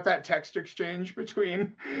to point out that text exchange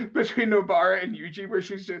between Nobara and Yūji, where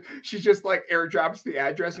she's just like airdrops the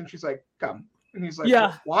address and she's like, come. And he's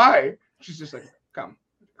like, why? She's just like, come.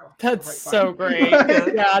 That's so great.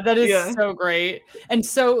 Yeah, that is so great. And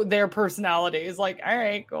so their personality is like, all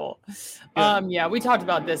right, cool. We talked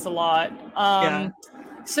about this a lot.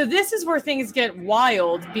 So this is where things get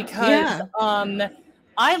wild, because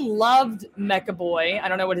I loved Mecha Boy. I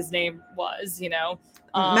don't know what his name was,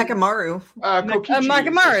 Mekamaru. Kokichi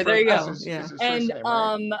Mekamaru, there you go. His first And name,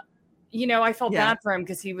 right? I felt bad for him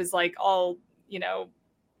because he was like all,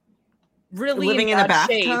 really living in a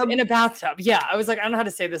bathtub. In a bathtub. Yeah. I was like, I don't know how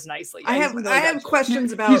to say this nicely. I have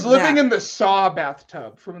questions about He's living in the Saw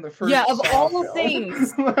bathtub from the first. Yeah, of Saw all film.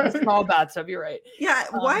 things. The Saw bathtub, you're right. Yeah,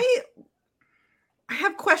 why I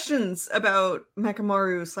have questions about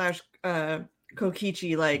Mekamaru /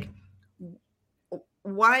 Kokichi, like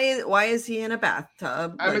why is he in a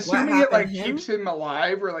bathtub? I'm assuming it keeps him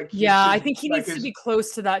alive, or I think he needs to be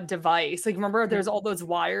close to that device. Like, remember, there's all those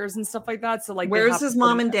wires and stuff like that. So where's his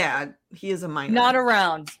mom and dad? He is a minor. Not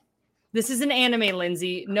around. This is an anime,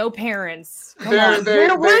 Lynzee. No parents. Where's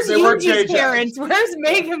Yuji's parents? Where's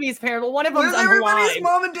Megumi's parents? Well, one of them's everybody's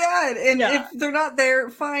mom and dad? And if they're not there,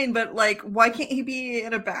 fine. But why can't he be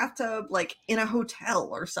in a bathtub, in a hotel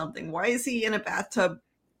or something? Why is he in a bathtub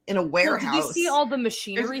in a warehouse? Did you see all the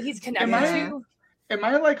machinery he's connected to? Am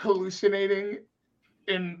I hallucinating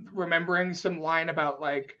in remembering some line about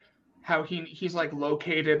how he's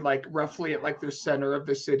located roughly at the center of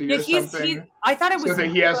the city or something? I thought it was so that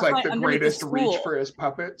he has the greatest reach for his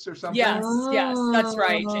puppets or something. Yes, that's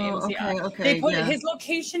right, James. Okay, they put his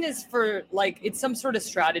location is for it's some sort of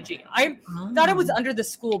strategy. I thought it was under the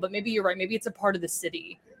school, but maybe you're right. Maybe it's a part of the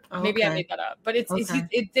city. Maybe I made that up, but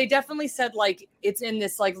they definitely said it's in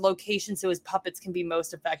this location so his puppets can be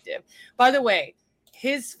most effective. By the way,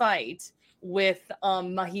 his fight with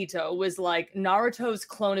Mahito was Naruto's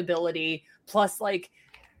clone ability plus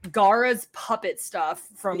Gaara's puppet stuff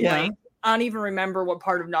from I don't even remember what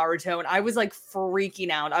part of Naruto, and I was freaking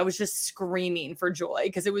out. I was just screaming for joy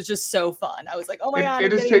because it was just so fun. I was like, oh my god.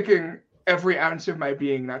 It is taking every ounce of my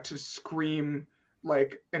being not to scream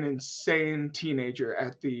like an insane teenager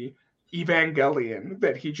at the Evangelion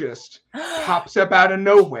that he just pops up out of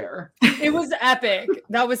nowhere. It was epic.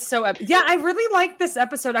 That was so epic. Yeah, I really liked this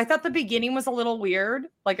episode. I thought the beginning was a little weird.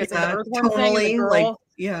 I said, the earthworm thing and the girl.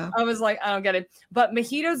 I was like, I don't get it. But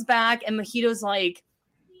Mahito's back, and Mahito's like,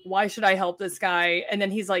 why should I help this guy? And then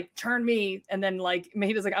he's like, turn me. And then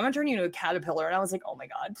Mahito's like, I'm gonna turn you into a caterpillar. And I was like, oh my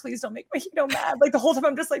god, please don't make Mahito mad. The whole time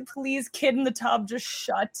I'm just like, please, kid in the tub, just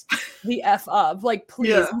shut the F up. Please.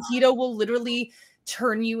 Yeah. Mahito will literally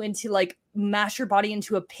turn you into mash your body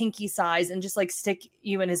into a pinky size and just stick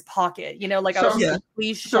you in his pocket.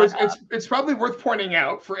 Please shut up. It's probably worth pointing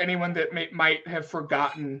out for anyone that might have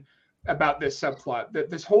forgotten about this subplot that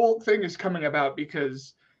this whole thing is coming about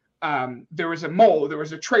because there was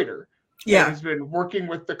a traitor that has been working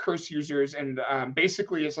with the curse users and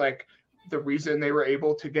basically is the reason they were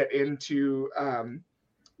able to get into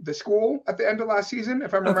the school at the end of last season,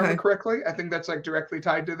 if I remember correctly. I think that's directly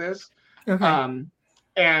tied to this.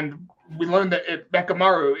 And we learned that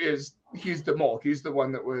Mekamaru he's the mole. He's the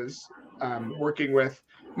one that was working with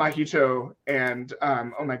Mahito and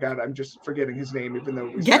oh my god, I'm just forgetting his name, even though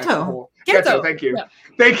it was Geto. Geto, thank you. Yeah.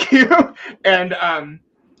 Thank you. And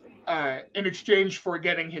in exchange for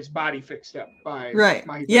getting his body fixed up by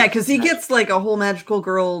Mahito. Yeah, because he gets a whole magical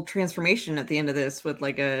girl transformation at the end of this with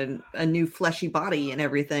a new fleshy body and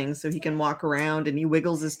everything, so he can walk around and he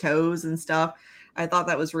wiggles his toes and stuff. I thought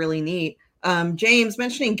that was really neat. James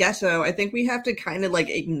mentioning Geto, I think we have to kind of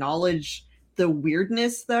acknowledge the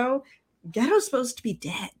weirdness though. Geto's supposed to be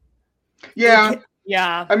dead. Yeah.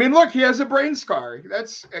 Yeah. I mean, look, he has a brain scar.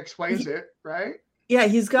 That explains it, right? Yeah,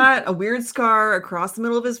 he's got a weird scar across the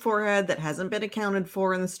middle of his forehead that hasn't been accounted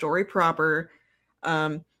for in the story proper.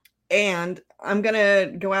 And I'm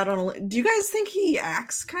gonna go out on do you guys think he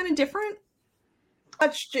acts kind of different?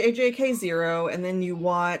 Watch JJK-cereal and then you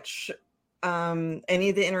watch any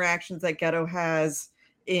of the interactions that Geto has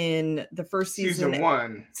in the first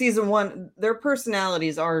season. Season one, their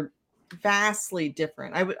personalities are vastly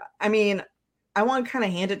different. I mean, I want to kind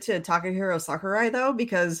of hand it to Takahiro Sakurai though,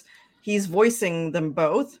 because he's voicing them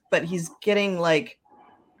both, but he's getting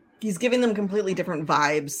he's giving them completely different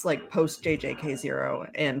vibes, post JJK-cereal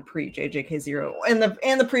and pre JJK-cereal and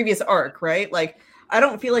the previous arc, right? I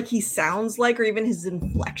don't feel like he sounds or even his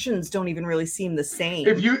inflections don't even really seem the same.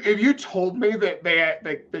 If you told me that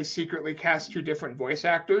they secretly cast two different voice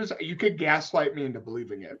actors, you could gaslight me into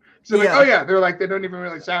believing it. So they're they don't even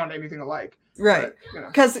really sound anything alike. Right.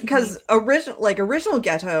 Because original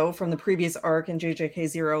Geto from the previous arc in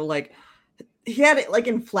JJK-cereal, he had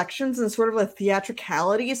inflections and sort of a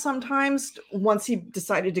theatricality sometimes once he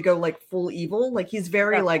decided to go full evil. He's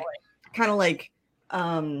very kind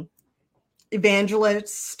of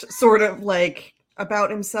evangelist sort of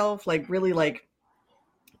about himself, really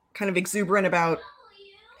kind of exuberant about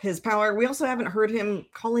his power. We also haven't heard him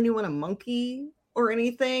call anyone a monkey or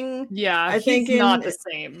anything. Yeah, I think not the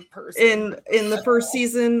same person in the first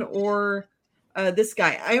season or this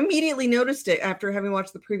guy. I immediately noticed it after having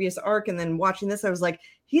watched the previous arc, and then watching this, I was like,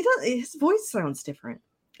 his voice sounds different.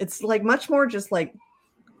 It's like much more just like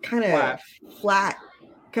kind of flat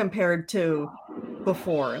compared to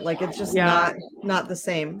before. Like it's just not the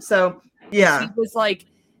same. So yeah, he was like,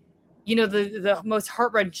 you know, the most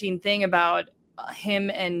heart-wrenching thing about him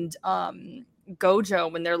and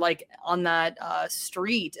Gojo when they're like on that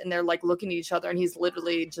street and they're like looking at each other and he's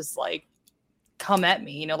literally just like, come at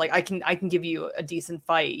me, you know, like I can give you a decent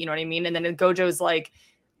fight, you know what I mean? And then Gojo's like,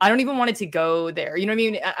 I don't even want it to go there, you know what I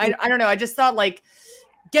mean? I don't know, I just thought like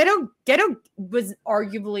Geto was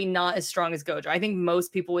arguably not as strong as Gojo. I think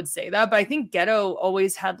most people would say that, but I think Geto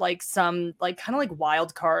always had like some like kind of like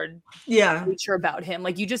wild card nature about him.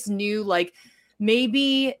 Like you just knew like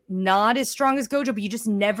maybe not as strong as Gojo, but you just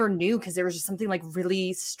never knew because there was just something like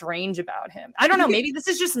really strange about him. I don't know. Maybe this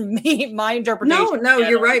is just my interpretation. No,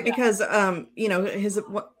 you're right because you know,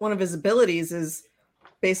 one of his abilities is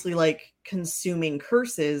basically like consuming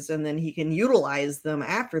curses, and then he can utilize them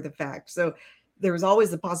after the fact. So there was always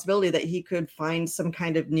the possibility that he could find some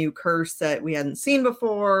kind of new curse that we hadn't seen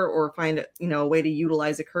before, or find, you know, a way to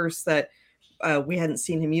utilize a curse that we hadn't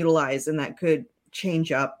seen him utilize, and that could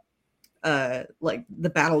change up like the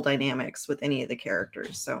battle dynamics with any of the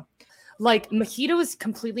characters. So like Mahito is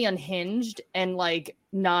completely unhinged and like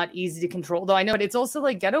not easy to control, though I know it's also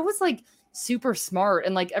like Geto was like super smart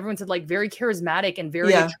and like everyone said like very charismatic and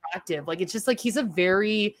very attractive. Like it's just like he's a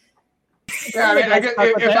very I mean,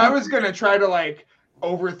 if I was gonna try to like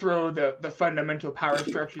overthrow the fundamental power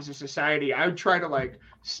structures of society, I would try to like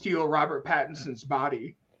steal Robert Pattinson's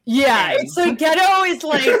body. Yeah, so Geto is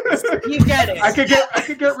like, you get it. I could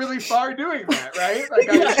get really far doing that, right? Like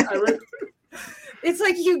I would. It's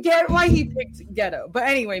like you get why he picked Geto. But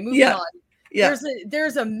anyway, moving on. Yeah.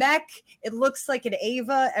 There's a mech. It looks like an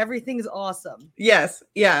Ava. Everything's awesome. Yes.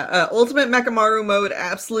 Yeah. Ultimate Mechamaru mode,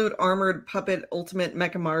 absolute armored puppet, ultimate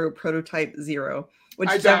Mechamaru prototype 0.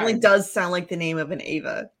 Which definitely does sound like the name of an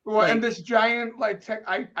Ava. Well, like, and this giant like tech,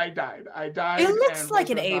 I died. It looks like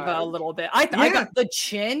an Ava a little bit. I got the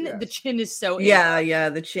chin. Yes. The chin is so Ava. Yeah.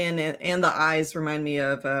 The chin and the eyes remind me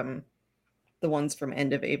of the ones from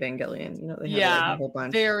End of Evangelion. You know, they have like a whole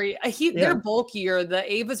bunch. They're bulkier. The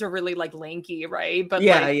Avas are really like lanky, right? But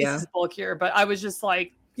this is bulkier. But I was just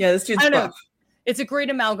like, this dude's buff. It's a great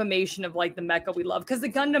amalgamation of like the mecha we love because the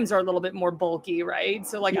Gundams are a little bit more bulky, right?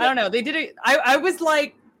 So like I don't know, they did it. I was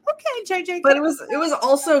like, okay, JJK. But it was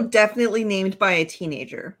also definitely named by a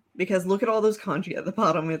teenager because look at all those kanji at the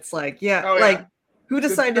bottom. It's like who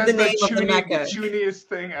decided the name of the mecha? The chuniest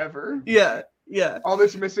thing ever. Yeah. All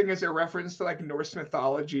that's missing is a reference to like Norse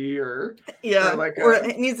mythology or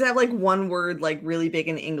it needs to have like one word like really big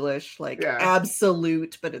in English, like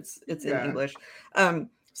absolute, but it's in English.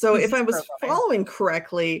 So if I was following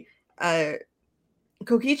correctly,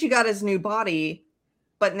 Kokichi got his new body,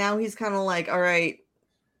 but now he's kind of like, all right,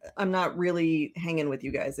 I'm not really hanging with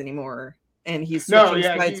you guys anymore. And he's switching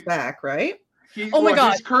sides back, right? My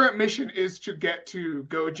God. His current mission is to get to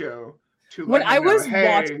Gojo to when I was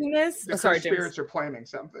watching this, the spirits are planning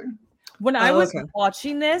something. When I was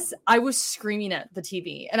watching this, I was screaming at the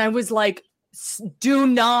TV and I was like, do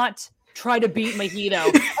not try to beat Mahito.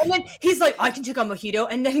 And then he's like, I can take on Mahito.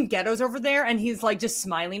 And then Geto's over there and he's like just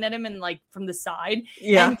smiling at him and like from the side.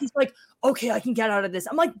 Yeah. And he's like, okay, I can get out of this.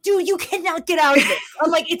 I'm like, dude, you cannot get out of this.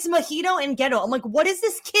 I'm like, it's Mahito and Geto. I'm like, what is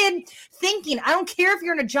this kid thinking? I don't care if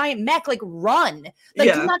you're in a giant mech, like run.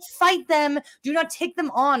 Like, do not fight them. Do not take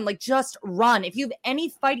them on. Like, just run. If you have any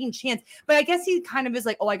fighting chance. But I guess he kind of is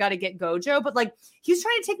like, oh, I got to get Gojo. But like, he's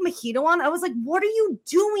trying to take Mahito on. I was like, what are you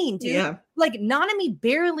doing, dude? Yeah. Like, Nanami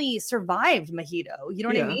barely survived Mahito. You know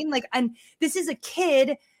what I mean? Like, and this is a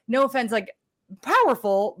kid, no offense, like,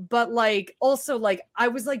 powerful, but like also like I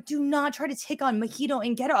was like, do not try to take on Mahito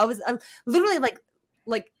and Geto. I was literally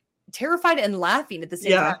like terrified and laughing at the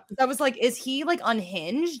same time. I was like, is he like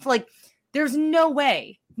unhinged? Like, there's no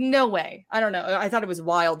way. I don't know. I thought it was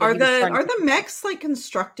wild. Are the mechs like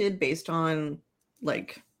constructed based on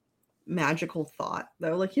like magical thought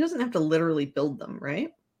though? Like he doesn't have to literally build them,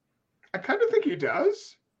 right? I kind of think he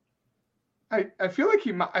does. I feel like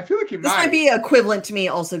he might. This might be equivalent to me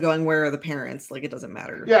also going, where are the parents? Like it doesn't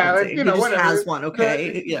matter. Yeah, like, you know, he just has one.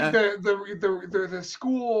 Okay, The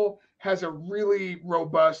school has a really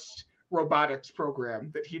robust robotics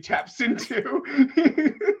program that he taps into.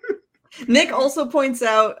 Nick also points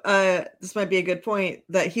out, this might be a good point,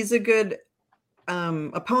 that he's a good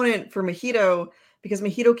opponent for Mahito because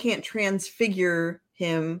Mahito can't transfigure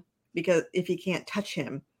him because if he can't touch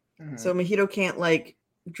him, so Mahito can't like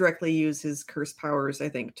directly use his curse powers, I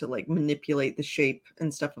think, to like manipulate the shape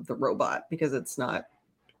and stuff of the robot because it's not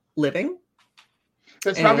living.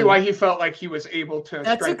 That's probably why he felt like he was able to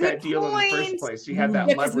strike that deal in the first place. He had that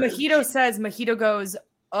leverage. Mahito goes,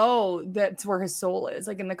 oh, that's where his soul is,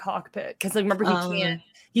 like in the cockpit. Because like, remember, he can't.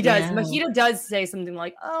 He does. Yeah. Mahito does say something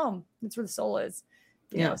like, oh, that's where the soul is.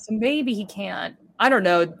 You know, so maybe he can't. I don't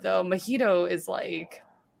know, though. Mahito is like...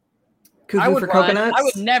 Cuckoo for coconuts? I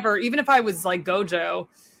would never, even if I was like Gojo,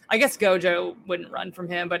 I guess Gojo wouldn't run from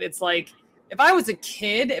him, but it's like, if I was a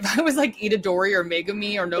kid, if I was like Itadori or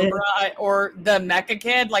Megumi or Nobara or the Mecha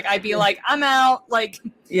kid, like I'd be like, I'm out. Like,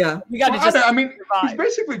 yeah, we got to just. I mean, he's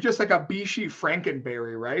basically just like a Bishi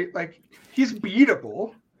Frankenberry, right? Like he's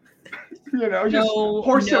beatable. You know, just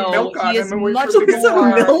pour some milk on him and wait for him to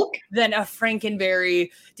get milk than a Frankenberry.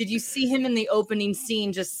 Did you see him in the opening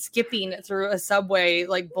scene just skipping through a subway,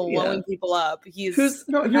 like blowing people up? Who's his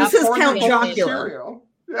Count Chocula?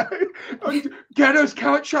 Geto's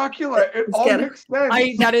Count Chocula. It all makes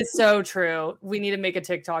sense. That is so true. We need to make a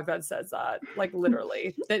TikTok that says that. Like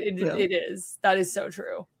literally. It is. That is so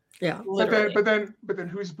true. Yeah. Literally. But then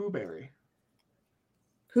who's Booberry?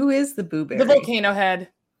 Who is the Booberry? The volcano head.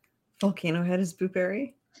 Volcano head is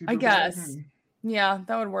Booberry? I guess. Yeah,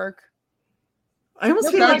 that would work. I almost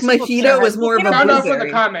feel like Mahito was more of a Found out Booberry. in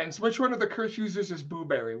the comments which one of the curse users is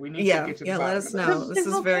Booberry. We need to get to the bottom let us know. This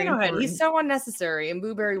is very important. He's so unnecessary, and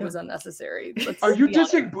Booberry was unnecessary. Are you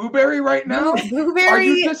dissing Booberry right now? Booberry, are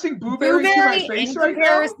you dissing Booberry to my face right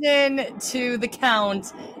now? In comparison to the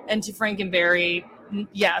Count and to Frankenberry,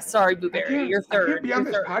 yeah, sorry, Booberry, you're third. I can't be on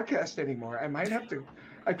this podcast anymore. I might have to.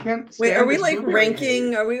 I can't. Wait, are we like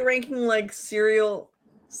ranking? Are we ranking like cereal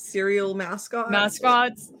mascots?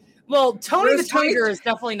 Mascots. Well, Tony the Tiger is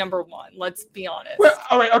definitely number one. Let's be honest. Well,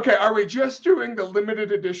 all right, okay. Are we just doing the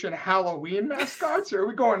limited edition Halloween mascots, or are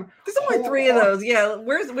we going? There's only 3 of those. Yeah,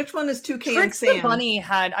 which one is 2K and Sam? The bunny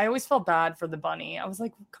had. I always felt bad for the bunny. I was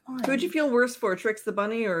like, come on. Who'd you feel worse for, Trix the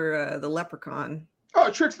bunny or the leprechaun? Oh,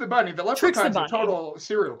 Trix the bunny. The leprechaun's a total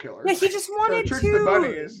serial killer. Yeah, he just wanted Trix the bunny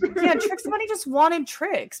is. Yeah, Trix the bunny just wanted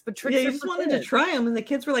Trix, but Trix. Yeah, he just wanted to try him, and the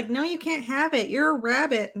kids were like, "No, you can't have it. You're a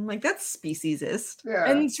rabbit." I'm like, "That's speciesist." Yeah,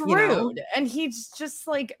 and it's rude. And he's just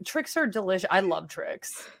like, Trix are delicious. I love Trix.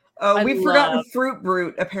 Oh, we've forgotten Fruit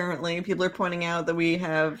Brute. Apparently, people are pointing out that we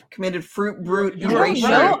have committed Fruit Brute erasure.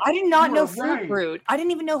 No, I did not know Fruit Brute. I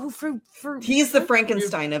didn't even know who Fruit. He's the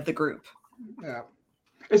Frankenstein of the group. Yeah,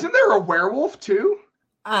 isn't there a werewolf too?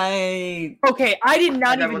 I did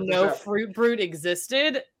not even know Fruit Brute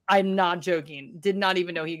existed. I'm not joking. Did not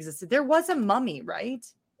even know he existed. There was a mummy, right?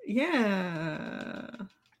 Yeah.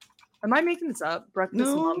 Am I making this up?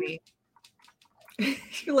 Breakfast mummy.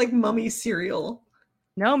 You're like mummy cereal.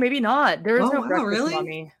 No, maybe not. There is no breakfast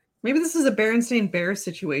mummy. Maybe this is a Berenstain Bear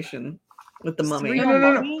situation with the mummy.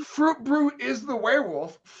 No. Fruit Brute is the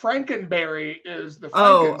werewolf. Frankenberry is the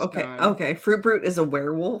Frankenstein. Okay. Fruit Brute is a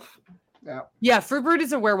werewolf. Yeah, Fruit Brute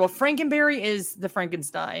is a werewolf. Frankenberry is the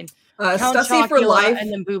Frankenstein. Stussy for life.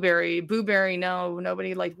 And then Booberry. Booberry, no,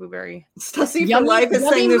 nobody liked Booberry. Stussy for life is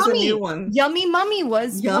saying there's a new one. Yummy Mummy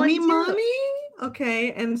was Yummy Mummy?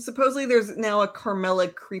 Okay, and supposedly there's now a Carmela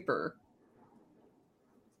Creeper.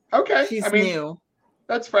 Okay. She's new.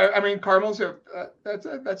 That's fair. I mean, caramels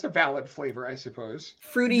that's a valid flavor, I suppose.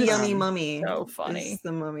 Fruity Yummy Mummy. So funny. It's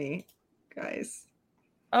the mummy, guys.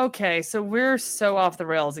 Okay, so we're so off the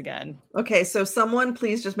rails again. Okay, so someone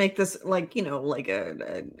please just make this like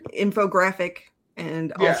a infographic,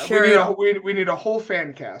 and I'll share it. We need a whole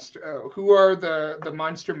fan cast. Who are the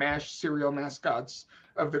Monster Mash cereal mascots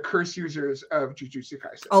of the curse users of Jujutsu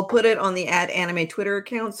Kaisen? I'll put it on the @anime Twitter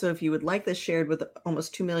account. So if you would like this shared with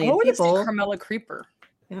almost 2 million people, Carmela Creeper.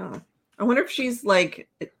 Yeah, I wonder if she's like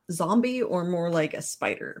zombie or more like a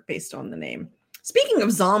spider based on the name. Speaking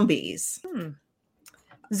of zombies.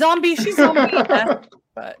 Zombie, she's zombie.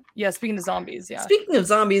 But yeah, speaking of zombies, yeah. Speaking of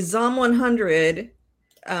zombies, Zom 100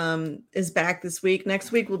 is back this week.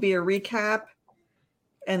 Next week will be a recap,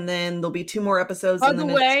 and then there'll be 2 more episodes. By the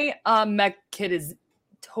way, Mech Kid is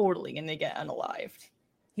totally gonna get unalived.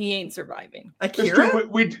 He ain't surviving. Akira?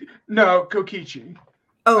 No, Kokichi.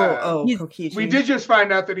 Kokichi. We did just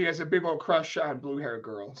find out that he has a big old crush on blue hair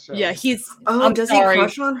girl. So. Yeah, he's. Does he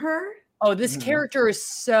crush on her? Oh, this character is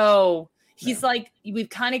so. He's like, we've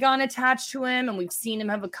kind of gotten attached to him, and we've seen him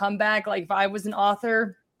have a comeback. Like, if I was an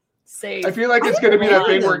author, I feel like it's going to be that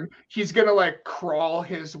thing where he's going to like crawl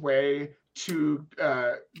his way to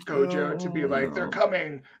Gojo to be like, they're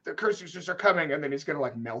coming, the curse users are coming, and then he's going to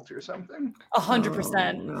like melt or something.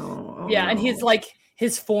 100%. Yeah, and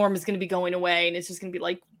his form is going to be going away, and it's just going to be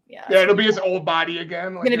like Yeah, it'll be his old body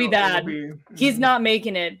again. Like, gonna be bad. He's not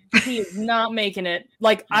making it. He is not making it.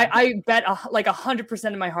 Like I bet like 100%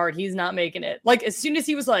 in my heart he's not making it. Like as soon as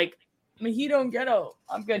he was like, he don't Geto,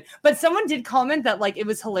 I'm good. But someone did comment that like it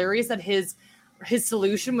was hilarious that his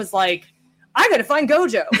solution was like, I gotta find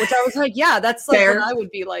Gojo, which I was like, yeah, that's like what I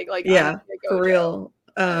would be like yeah, for real.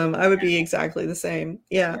 I would be exactly the same.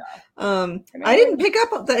 Yeah. I didn't pick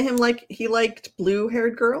up that he liked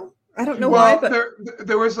blue-haired girl. I don't know why, but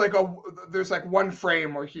there was there's one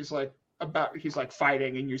frame where he's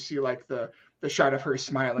fighting, and you see like the shot of her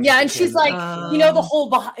smiling. Yeah, and she's like, the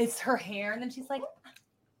whole it's her hair, and then she's like,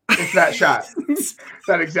 it's that shot,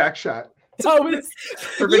 that exact shot. Oh, it's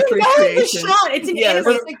the shot. It's an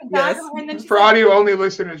animation. For audio only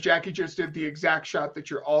listeners, Jackie just did the exact shot that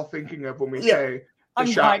you're all thinking of when we say the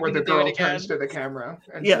shot where the girl turns to the camera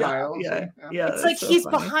and smiles. Yeah. It's like so he's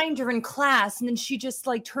funny. Behind her in class, and then she just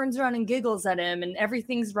like turns around and giggles at him, and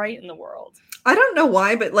everything's right in the world. I don't know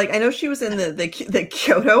why, but like I know she was in the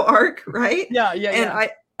Kyoto arc, right? Yeah. And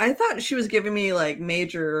I thought she was giving me like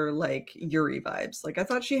major like Yuri vibes. Like I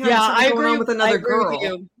thought she had something going on with another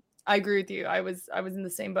girl. I agree with you. I was in the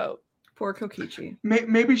same boat. Poor Kokichi.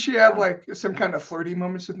 Maybe she had like some kind of flirty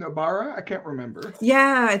moments with Nobara. I can't remember.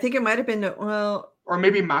 Yeah, I think it might have been or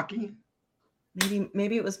maybe Maki.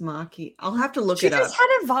 Maybe it was Maki. I'll have to look it up. She just had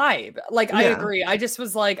a vibe. Like I agree. I just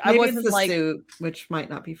was like, maybe I wasn't it's the like suit, which might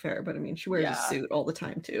not be fair, but I mean, she wears a suit all the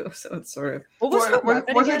time too, so it's sort of.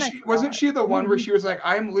 Wasn't she the one where she was like,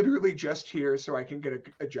 "I'm literally just here so I can get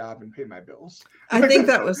a job and pay my bills"? I think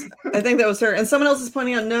that was her. And someone else is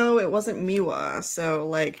pointing out, no, it wasn't Miwa. So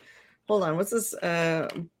like, hold on, what's this?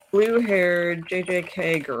 Blue-haired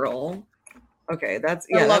JJK girl. Okay, that's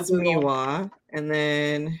Miwa, and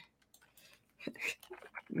then.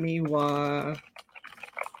 Miwa.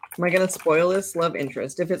 Am I gonna spoil this? Love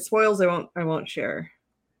interest. If it spoils, I won't share.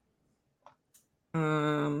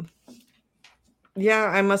 Yeah,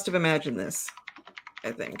 I must have imagined this.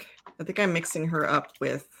 I think I'm mixing her up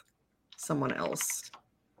with someone else.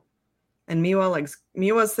 And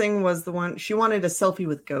Miwa's thing was the one she wanted a selfie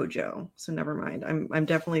with Gojo. So never mind. I'm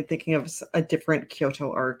definitely thinking of a different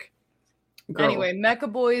Kyoto arc. Girl. Anyway,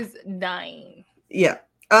 Mecha Boy's dying. Yeah.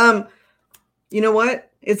 You know what?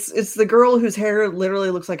 It's the girl whose hair literally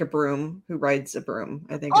looks like a broom, who rides a broom,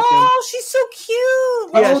 I think. Oh, she's so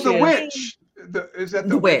cute. Yeah, the witch. Is that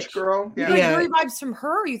the witch girl? Yeah. You got vibes from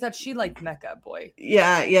her, or you thought she liked Mecha Boy?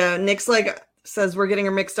 Yeah. Nick's like says we're getting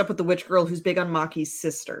her mixed up with the witch girl who's big on Maki's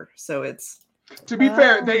sister. So it's to be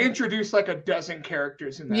fair, they introduced like a dozen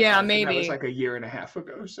characters in that. Yeah, arc, maybe. And that was like a year and a half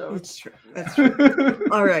ago. So it's true. That's true.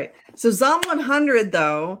 All right. So Zom 100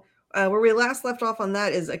 though. Where we last left off on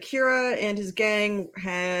that is Akira and his gang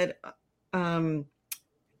had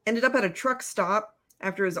ended up at a truck stop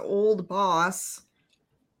after his old boss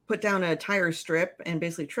put down a tire strip and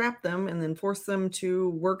basically trapped them and then forced them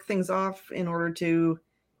to work things off in order to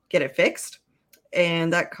get it fixed.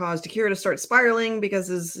 And that caused Akira to start spiraling because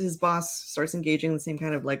his boss starts engaging in the same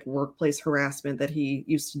kind of like workplace harassment that he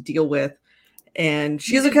used to deal with. And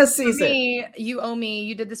Shizuka sees it. You owe me.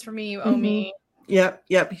 You did this for me. You owe me. Yep.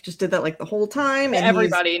 He just did that like the whole time. And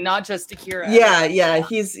everybody, not just Akira. Yeah.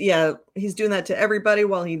 He's doing that to everybody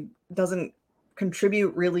while he doesn't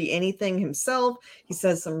contribute really anything himself. He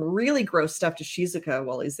says some really gross stuff to Shizuka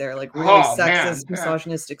while he's there, like really sexist,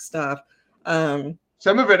 misogynistic stuff.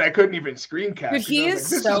 Some of it I couldn't even screen cap. But he is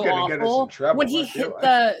so awful. When he hit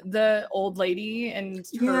the old lady and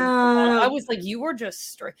I was like, you were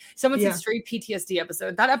just straight. Someone said straight PTSD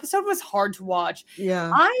episode. That episode was hard to watch.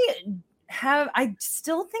 Yeah. I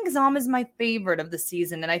still think Zom is my favorite of the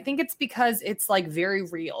season, and I think it's because it's like very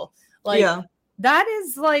real. Like that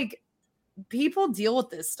is like people deal with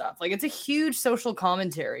this stuff. Like it's a huge social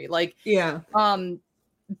commentary. Like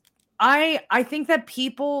I think that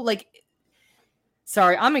people like.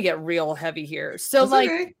 Sorry, I'm gonna get real heavy here. So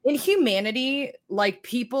in humanity, like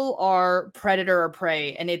people are predator or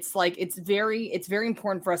prey, and it's like it's very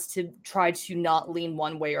important for us to try to not lean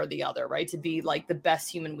one way or the other, right? To be like the best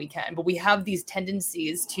human we can. But we have these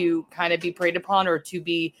tendencies to kind of be preyed upon or to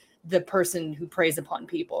be the person who preys upon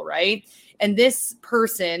people, right? And this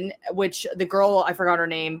person, which the girl, I forgot her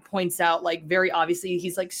name, points out like very obviously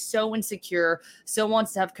he's like so insecure, so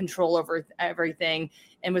wants to have control over everything.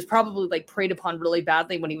 And was probably like preyed upon really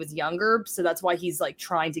badly when he was younger. So that's why he's like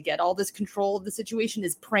trying to get all this control of the situation,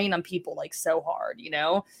 is preying on people like so hard, you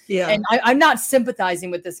know? Yeah. And I'm not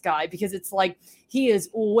sympathizing with this guy because it's like he is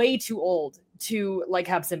way too old to like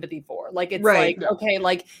have sympathy for. Like it's okay,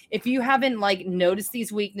 like if you haven't like noticed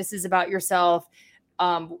these weaknesses about yourself,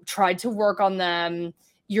 tried to work on them,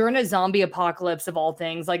 you're in a zombie apocalypse of all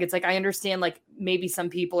things. Like, it's like, I understand like maybe some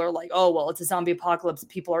people are like, oh, well, it's a zombie apocalypse.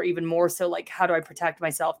 People are even more so like, how do I protect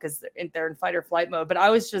myself? Because they're in fight or flight mode. But I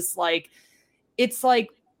was just like, it's like,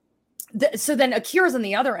 so then Akira's on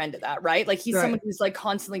the other end of that, right? Like he's someone who's like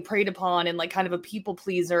constantly preyed upon and like kind of a people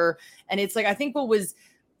pleaser. And it's like, I think what was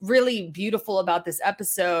really beautiful about this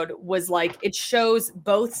episode was like it shows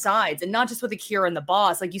both sides, and not just with Akira and the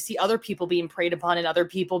boss. Like you see other people being preyed upon and other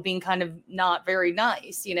people being kind of not very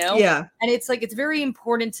nice, you know? Yeah. And it's like it's very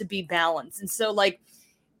important to be balanced. And so like,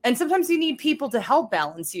 and sometimes you need people to help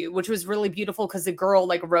balance you, which was really beautiful because the girl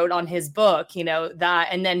like wrote on his book, you know, that.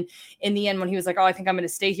 And then in the end, when he was like, oh, I think I'm going to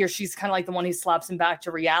stay here, she's kind of like the one who slaps him back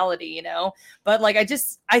to reality, you know? But like,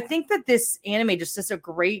 I think that this anime just does a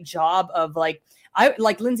great job of like, I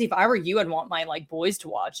like Lynzee, if I were you, I'd want my like boys to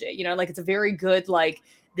watch it, you know, like it's a very good, like,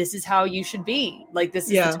 this is how you should be. Like, this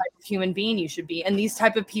is the type of human being you should be. And these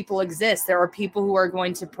type of people exist. There are people who are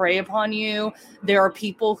going to prey upon you. There are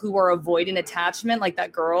people who are avoiding attachment, like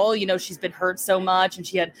that girl, you know, she's been hurt so much and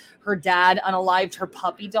she had her dad unalived her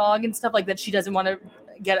puppy dog and stuff like that. She doesn't want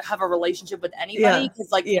to have a relationship with anybody because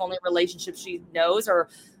like the only relationships she knows are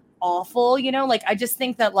awful, you know? Like, I just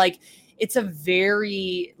think that like, it's a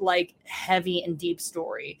very like heavy and deep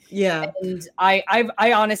story. Yeah. And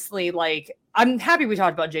I honestly like, I'm happy we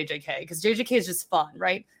talked about JJK because JJK is just fun,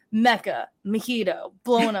 right? Mecha, mojito,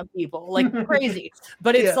 blowing up people like crazy.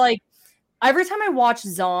 But it's like every time I watch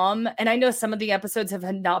Zom, and I know some of the episodes have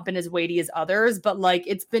not been as weighty as others, but like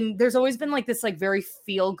there's always been like this like very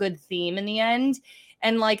feel good theme in the end.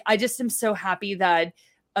 And like, I just am so happy that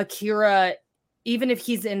Akira, even if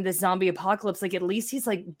he's in this zombie apocalypse, like at least he's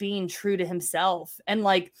like being true to himself. And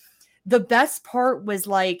like the best part was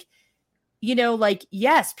like, you know, like,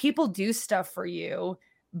 yes, people do stuff for you,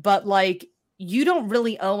 but like, you don't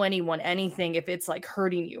really owe anyone anything if it's like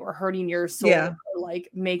hurting you or hurting your soul or like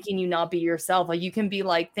making you not be yourself. Like you can be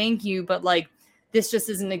like, thank you, but like, this just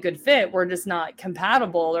isn't a good fit. We're just not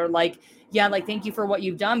compatible. Or like, yeah, like, thank you for what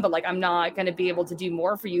you've done, but like, I'm not going to be able to do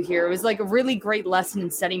more for you here. It was like a really great lesson in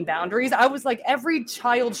setting boundaries. I was like, every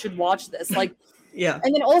child should watch this. Like, and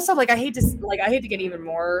then also like, I hate to get even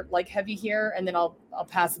more like heavy here, and then I'll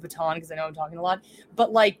pass the baton because I know I'm talking a lot,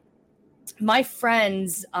 but like my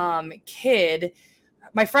friend's kid,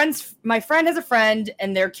 my friend has a friend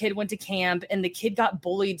and their kid went to camp and the kid got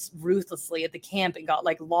bullied ruthlessly at the camp and got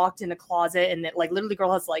like locked in a closet, and that like literally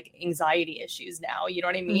girl has like anxiety issues now. You know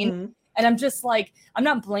what I mean? Mm-hmm. And I'm just like, I'm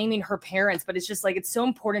not blaming her parents, but it's just like, it's so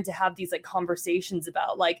important to have these like conversations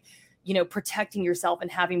about like, you know, protecting yourself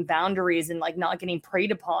and having boundaries and like not getting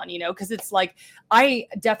preyed upon, you know, because it's like, I'm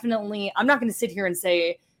not going to sit here and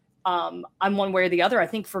say, I'm one way or the other. I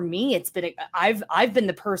think for me, it's been, I've been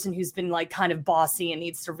the person who's been like kind of bossy and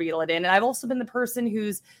needs to reel it in. And I've also been the person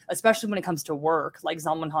who's, especially when it comes to work, like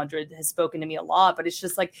Zom 100 has spoken to me a lot, but it's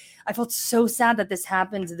just like, I felt so sad that this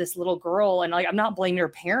happened to this little girl. And like, I'm not blaming her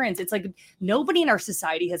parents. It's like, nobody in our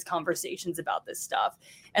society has conversations about this stuff.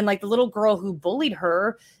 And like the little girl who bullied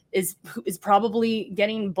her is probably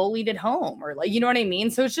getting bullied at home, or like, you know what I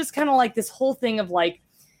mean? So it's just kind of like this whole thing of like,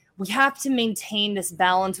 we have to maintain this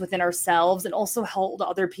balance within ourselves and also hold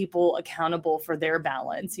other people accountable for their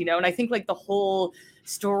balance, you know? And I think like the whole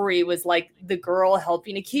story was like the girl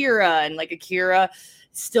helping Akira and like Akira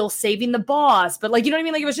still saving the boss. But like, you know what I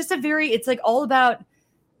mean? Like it was just it's like all about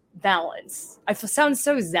balance. I sound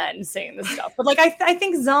so zen saying this stuff, but like, I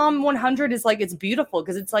think Zom 100 is like, it's beautiful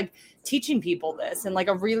because it's like teaching people this in like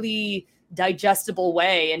a really digestible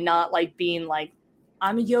way and not like being like,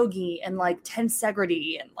 I'm a yogi and like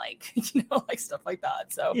tensegrity and like, you know, like stuff like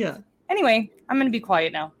that. So anyway, I'm going to be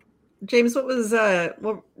quiet now. James, what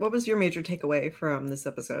was your major takeaway from this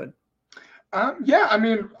episode? I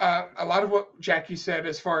mean, a lot of what Jackie said,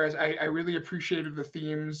 as far as I really appreciated the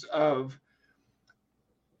themes of,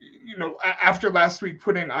 you know, after last week,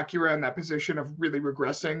 putting Akira in that position of really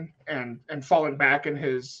regressing and falling back in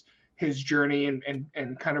his journey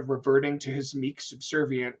and kind of reverting to his meek,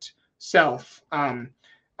 subservient self.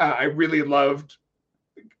 I really loved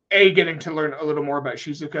getting to learn a little more about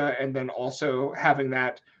Shizuka, and then also having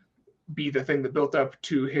that be the thing that built up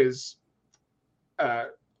to his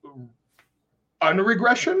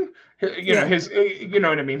unregression, his, you know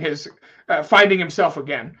what I mean, his finding himself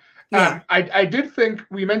again. I did think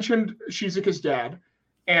we mentioned Shizuka's dad,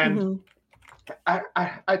 and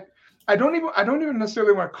I don't even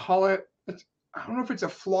necessarily want to call it, I don't know if it's a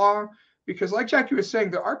flaw, because like Jackie was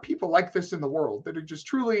saying, there are people like this in the world that are just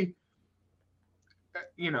truly,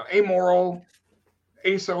 you know, amoral,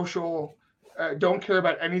 asocial, don't care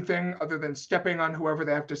about anything other than stepping on whoever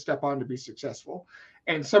they have to step on to be successful.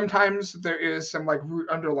 And sometimes there is some like root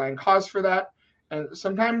underlying cause for that. And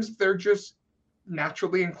sometimes they're just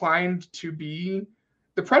naturally inclined to be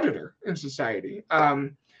the predator in society.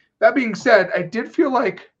 That being said, I did feel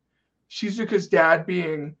like Shizuka's dad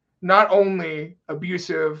being not only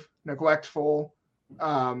abusive, neglectful,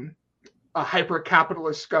 a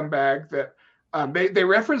hyper-capitalist scumbag that they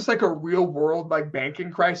referenced like a real world like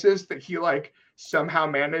banking crisis that he like somehow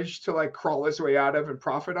managed to like crawl his way out of and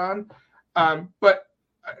profit on. But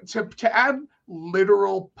to add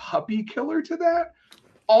literal puppy killer to that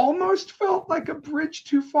almost felt like a bridge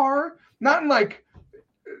too far. Not in like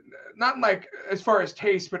as far as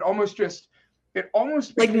taste, but almost just it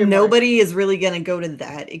almost like nobody is really gonna go to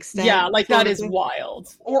that extent. Yeah, like that is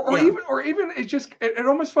wild. Or even it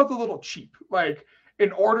almost felt a little cheap. Like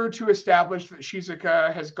in order to establish that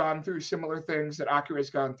Shizuka has gone through similar things that Akira has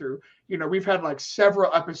gone through, you know, we've had like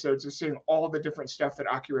several episodes of seeing all the different stuff that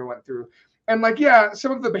Akira went through. And like, yeah,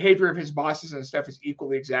 some of the behavior of his bosses and stuff is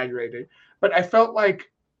equally exaggerated. But I felt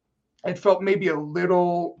like it felt maybe a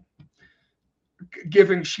little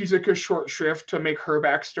giving Shizuka short shrift to make her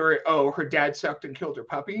backstory, oh, her dad sucked and killed her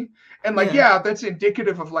puppy. And like, yeah, that's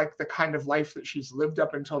indicative of like the kind of life that she's lived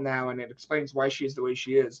up until now, and it explains why she is the way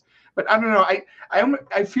she is. But I don't know,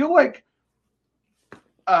 I feel like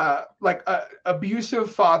a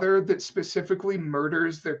abusive father that specifically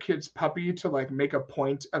murders their kid's puppy to like make a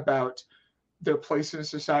point about their place in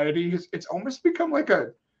society, it's almost become like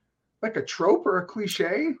a trope or a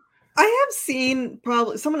cliche. I have seen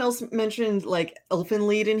probably someone else mentioned like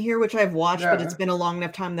Elfenlied in here, which I've watched, but it's been a long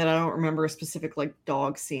enough time that I don't remember a specific like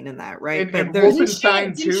dog scene in that, right? And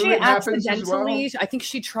Wolfenstein too, she it happens as well. I think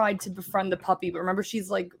she tried to befriend the puppy, but remember she's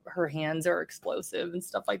like her hands are explosive and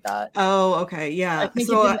stuff like that. Oh, okay, yeah. I think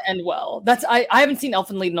it didn't end well. That's I haven't seen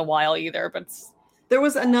Elfenlied in a while either, but there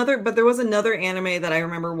was another anime that I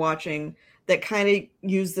remember watching that kind of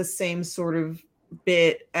used the same sort of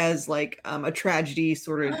bit as like a tragedy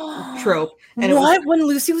sort of trope. And when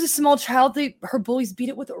Lucy was a small child, her bullies beat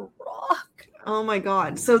it with a rock. Oh my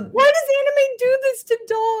god! So why does anime do this to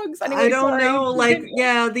dogs? Anyway, I don't know. Like,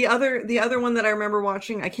 yeah, the other one that I remember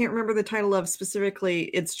watching, I can't remember the title of specifically.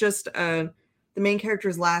 It's just the main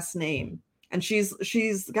character's last name, and she's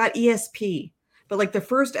got ESP. But like the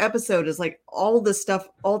first episode is like all this stuff,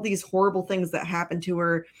 all these horrible things that happen to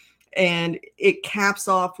her, and it caps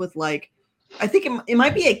off with like, I think it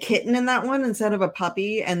might be a kitten in that one instead of a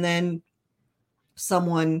puppy, and then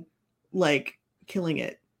someone like killing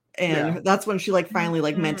it. And that's when she like finally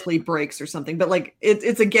like mentally breaks or something. But like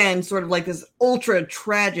it's again sort of like this ultra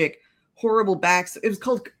tragic, horrible it was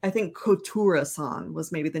called, I think, Kotura-san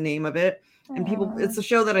was maybe the name of it. And it's a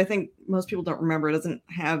show that I think most people don't remember. It didn't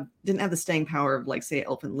have the staying power of like say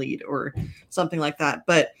Elfenlied or something like that.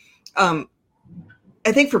 But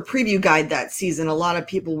I think for Preview Guide that season, a lot of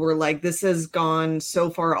people were like, this has gone so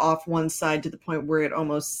far off one side to the point where it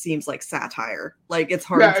almost seems like satire. Like it's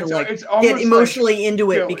hard to like get emotionally like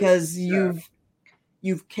into it because you've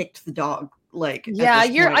kicked the dog. Like,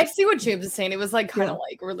 I see what James is saying. It was like kind of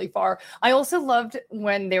like really far. I also loved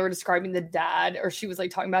when they were describing the dad, or she was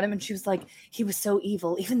like talking about him, and she was like, he was so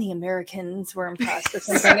evil. Even the Americans were impressed or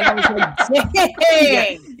something. And I was like,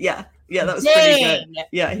 dang. Yeah, that was pretty good.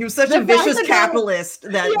 Yeah, he was such a vicious capitalist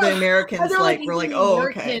that the Americans like were like, oh,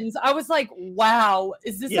 okay. I was like, wow,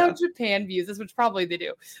 is this how Japan views this? Which probably they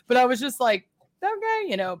do. But I was just like,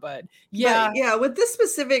 okay, but yeah. With this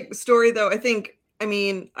specific story, though, I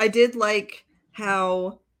mean, I did like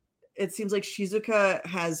how it seems like Shizuka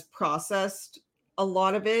has processed a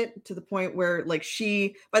lot of it to the point where like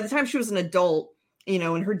by the time she was an adult,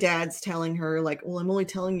 and her dad's telling her like, well, I'm only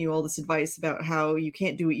telling you all this advice about how you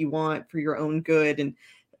can't do what you want for your own good. And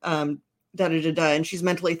and she's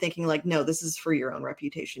mentally thinking like, no, this is for your own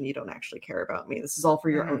reputation. You don't actually care about me. This is all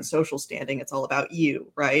for your own social standing. It's all about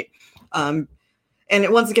you. Right. And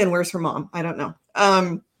once again, where's her mom? I don't know.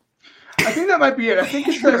 I think that might be it. I think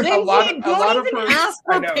it's a lot of her. Ask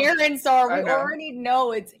her parents are. We already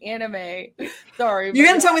know it's anime. Sorry, you're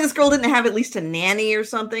gonna tell me this girl didn't have at least a nanny or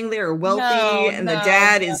something? They're wealthy, and the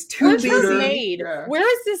dad is too busy. Maid? Yeah. Where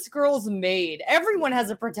is this girl's maid? Everyone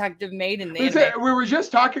has a protective maid in the anime. We were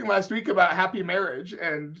just talking last week about happy marriage,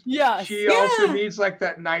 and she also needs like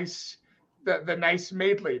that nice. The nice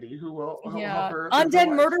maid lady who will help her. Undead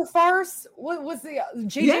Murder Farce. What was the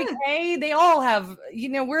JJK? Yeah. They all have.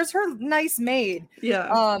 Where's her nice maid?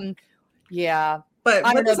 Yeah. But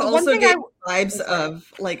what does also get vibes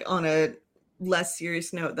of like on a less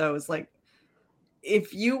serious note though is like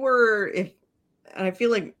and I feel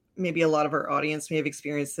like maybe a lot of our audience may have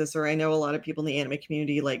experienced this, or I know a lot of people in the anime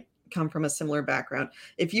community like come from a similar background.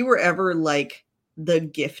 If you were ever like the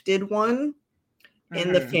gifted one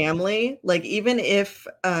in the family, like even if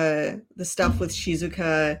the stuff with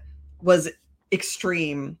Shizuka was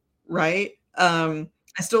extreme, right? I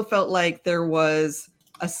still felt like there was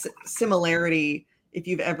a similarity if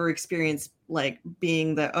you've ever experienced like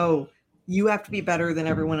being the, oh, you have to be better than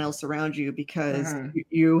everyone else around you because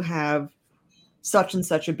you have such and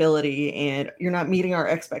such ability and you're not meeting our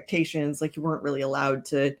expectations. Like you weren't really allowed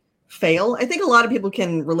to fail. I think a lot of people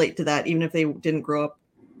can relate to that, even if they didn't grow up,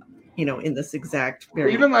 you know, in this exact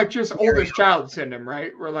very even like just oldest child syndrome,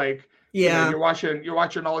 right? Where like, yeah, you know, you're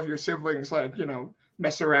watching all of your siblings like, you know,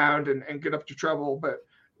 mess around and get up to trouble, but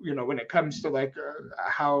you know, when it comes to like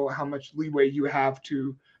how much leeway you have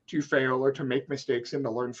to fail or to make mistakes and to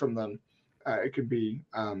learn from them, it could be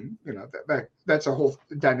you know, that's a whole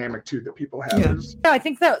dynamic too that people have. Yeah, I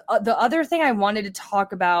think that the other thing I wanted to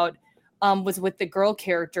talk about was with the girl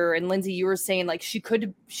character, and Lynzee, you were saying like she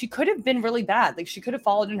could have been really bad, like she could have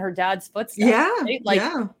followed in her dad's footsteps, right? Like,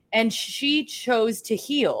 and she chose to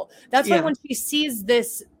heal. That's why when she sees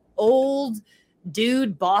this old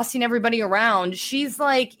dude bossing everybody around, she's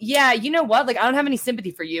like, yeah, you know what, like I don't have any sympathy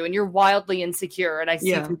for you and you're wildly insecure and I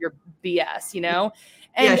see through your BS, you know.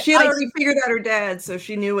 And she had already figured out her dad, so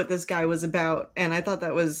she knew what this guy was about, and I thought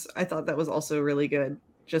that was also really good.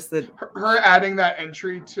 Just that her adding that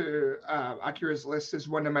entry to Akira's list is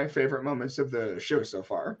one of my favorite moments of the show so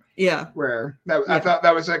far. Yeah, where I thought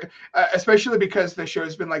that was like, especially because the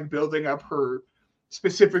show's been like building up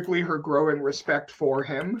specifically her growing respect for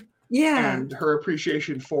him. Yeah, and her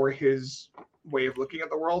appreciation for his way of looking at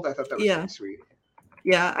the world. I thought that was really sweet.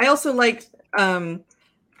 Yeah, I also liked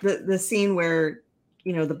the scene where,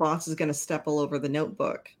 you know, the boss is going to step all over the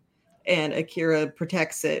notebook, and Akira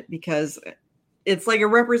protects it because it's like a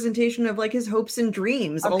representation of like his hopes and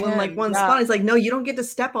dreams all in like one spot. It's like, no, you don't get to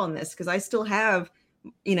step on this because I still have,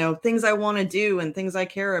 you know, things I want to do and things I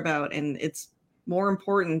care about, and it's more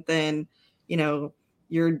important than, you know,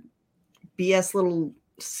 your BS little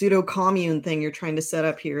pseudo commune thing you're trying to set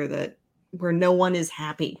up here where no one is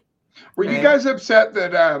happy. Were you guys upset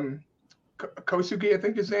that Kosugi, I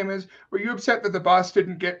think his name is, were you upset that the boss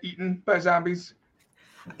didn't get eaten by zombies?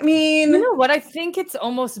 I mean, you know what, I think it's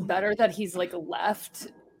almost better that he's like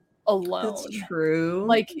left alone. That's true.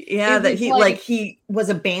 Like, yeah, that he was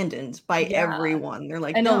abandoned by everyone. They're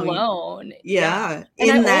like, and no, alone. Yeah.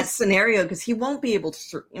 In that scenario, because he won't be able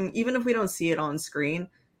to, even if we don't see it on screen,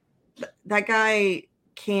 that guy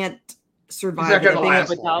can't survive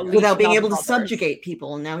without being able to subjugate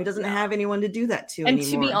people. And now he doesn't have anyone to do that to anymore.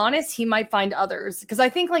 And to be honest, he might find others, because I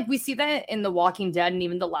think like we see that in The Walking Dead and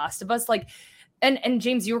even The Last of Us. Like, and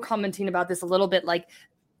James, you were commenting about this a little bit. Like,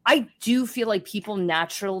 I do feel like people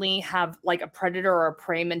naturally have like a predator or a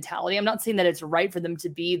prey mentality. I'm not saying that it's right for them to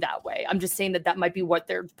be that way. I'm just saying that might be what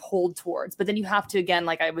they're pulled towards. But then you have to, again,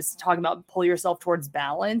 like I was talking about, pull yourself towards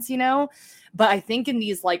balance, you know? But I think in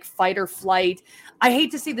these like fight or flight, I hate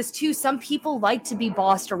to say this too, some people like to be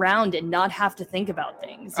bossed around and not have to think about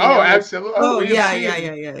things. You know? Absolutely. Oh, yeah.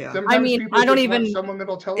 I mean, I don't even. Someone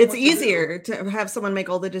that'll tell it's easier to have someone make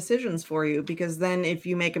all the decisions for you, because then if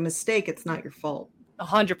you make a mistake, it's not your fault.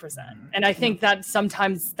 100%. And I think that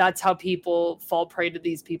sometimes that's how people fall prey to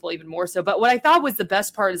these people even more so. But what I thought was the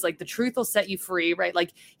best part is like the truth will set you free, right?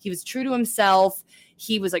 Like he was true to himself.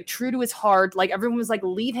 He was like true to his heart. Like everyone was like,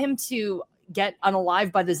 leave him to get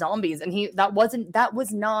unalived by the zombies. And that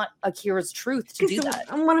was not Akira's truth to do that.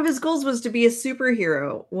 And one of his goals was to be a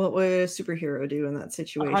superhero. What would a superhero do in that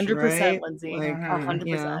situation? 100%, right? Lynzee. 100%.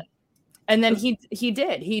 Yeah. And then he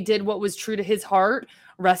did what was true to his heart,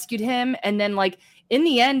 rescued him. And then like, in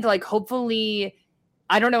the end, like, hopefully,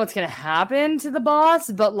 I don't know what's going to happen to the boss,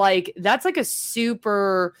 but like, that's like a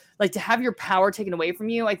super, like to have your power taken away from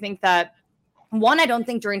you. I think that I don't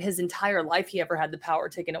think during his entire life, he ever had the power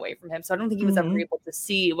taken away from him. So I don't think he was ever able to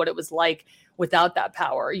see what it was like without that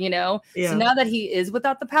power, you know? Yeah. So now that he is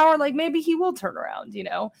without the power, like maybe he will turn around, you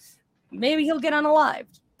know, maybe he'll get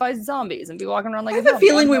unalived by zombies and be walking around like I have a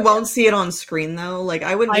feeling we won't see it on screen though. Like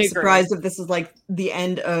I wouldn't be surprised if this is like the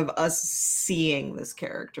end of us seeing this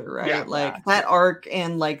character, right? Yeah, like that arc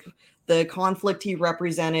and like the conflict he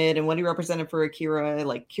represented and what he represented for Akira.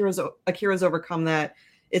 Like Akira's overcome that.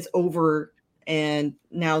 It's over, and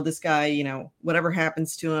now this guy, you know, whatever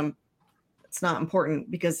happens to him, it's not important,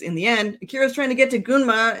 because in the end, Akira's trying to get to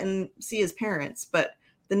Gunma and see his parents. But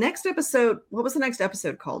the next episode, what was the next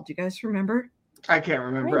episode called? Do you guys remember? I can't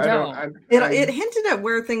remember. It hinted at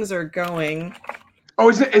where things are going. Oh,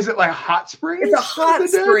 is it like Hot Springs? It's a hot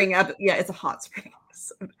spring. Yeah, it's a hot spring.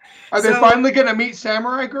 Are they finally going to meet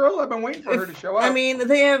Samurai Girl? I've been waiting for her to show up. I mean,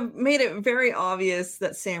 they have made it very obvious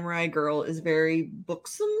that Samurai Girl is very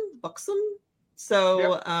buxom.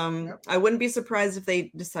 So I wouldn't be surprised if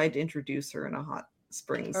they decide to introduce her in a hot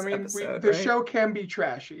Springs I mean, episode. the show can be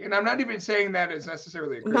trashy, and I'm not even saying that as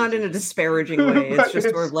necessarily a not in a disparaging way. It's just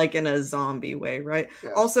sort of like in a zombie way, right?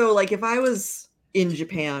 Yeah. Also, like if I was in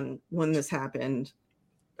Japan when this happened,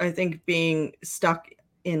 I think being stuck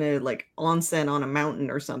in a like onsen on a mountain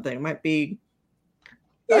or something might be,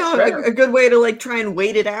 a good way to like try and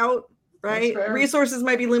wait it out. Right, resources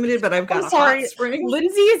might be limited, but I've got a hot spring.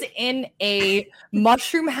 Lynzee is in a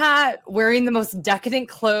mushroom hat, wearing the most decadent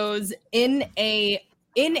clothes, in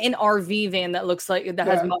an RV van that looks like that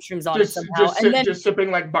has mushrooms on it somehow, just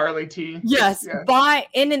sipping like barley tea. Yes,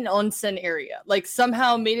 in an onsen area, like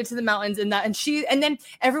somehow made it to the mountains, and then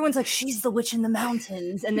everyone's like, she's the witch in the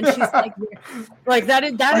mountains, and then she's like that.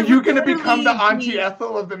 Are you going to become the Auntie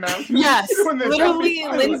Ethel of the mountains? Yes, literally,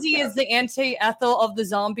 Lynzee is the Auntie Ethel of the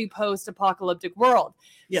zombie post-apocalyptic world.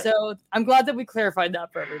 Yeah. So I'm glad that we clarified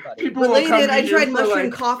that for everybody. Related, I tried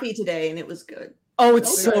mushroom coffee today, and it was good. Oh,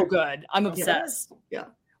 it's so good. I'm obsessed. Yeah.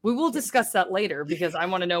 We will discuss that later because I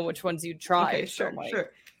want to know which ones you try. Okay, sure.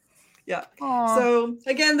 Yeah. Aww. So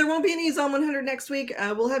again, there won't be any Zom 100 next week.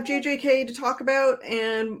 We'll have JJK to talk about,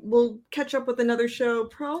 and we'll catch up with another show.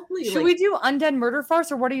 Probably. Should we do Undead Murder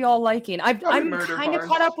Farce, or what are y'all liking? I'm kind of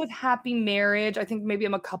caught up with Happy Marriage. I think maybe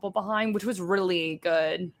I'm a couple behind, which was really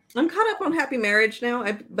good. I'm caught up on Happy Marriage now,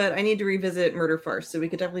 but I need to revisit Murder Farce, so we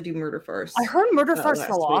could definitely do Murder Farce. I heard Murder Farce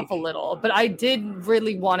fell off a little, but I did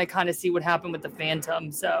really want to kind of see what happened with the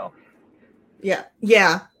Phantom. So, yeah.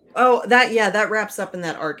 Oh, that wraps up in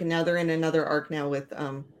that arc, and now they're in another arc now with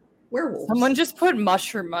werewolves. Someone just put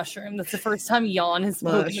mushroom. That's the first time Yawn has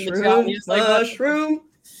spoken in the chat. Mushroom.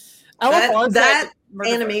 That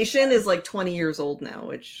animation is like 20 years old now,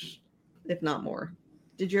 which, if not more.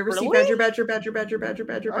 Did you ever see Badger,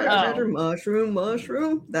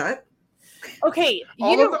 mushroom? That? Okay.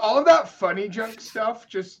 All of that funny junk stuff,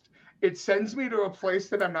 it sends me to a place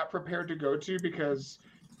that I'm not prepared to go to, because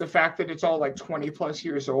the fact that it's all like 20 plus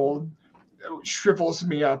years old shrivels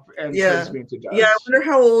me up and turns me to dust. Yeah, I wonder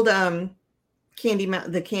how old the Candy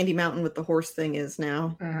Mountain with the horse thing is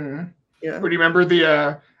now. Mm-hmm. Yeah. But do you remember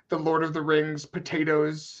the Lord of the Rings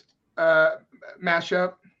potatoes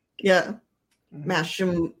mashup? Yeah. Mash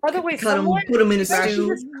them. By the way, put them in a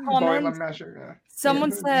stew. Someone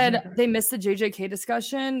said they missed the JJK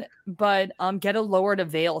discussion, but Geto lowered a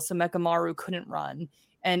veil so Mekamaru couldn't run,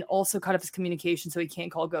 and also cut off his communication so he can't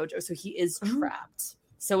call Gojo. So he is trapped.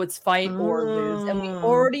 So it's fight or lose, and we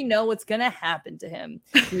already know what's gonna happen to him.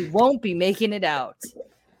 He won't be making it out.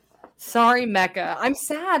 Sorry, Mecha. I'm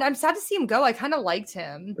sad. I'm sad to see him go. I kind of liked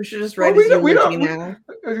him. We should just write his eulogy now.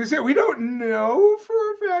 As you said, we don't know for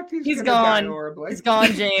a fact he's gone. He's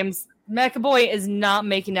gone, James. Mecha Boy is not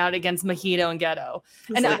making out against Mahito and Geto.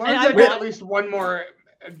 And I get at least one more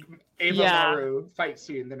Ava Maru fight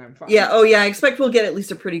scene, then I'm fine. Yeah. Oh, yeah. I expect we'll get at least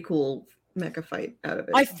a pretty cool mecha fight out of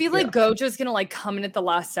it. I feel like Gojo's gonna like come in at the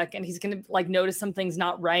last second. He's gonna like notice something's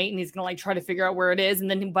not right, and he's gonna like try to figure out where it is. And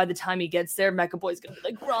then by the time he gets there, Mecha Boy's gonna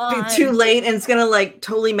be like, run. Be too late, and it's gonna like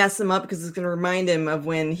totally mess him up because it's gonna remind him of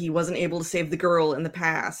when he wasn't able to save the girl in the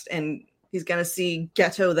past, and he's gonna see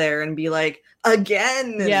Geto there and be like,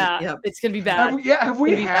 again. And, it's gonna be bad. Have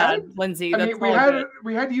we had Lynzee? I mean,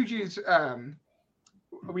 we had Yuji's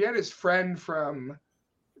we had his friend from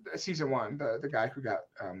season 1, the guy who got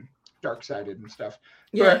dark-sided and stuff.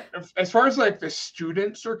 But as far as like the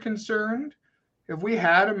students are concerned, have we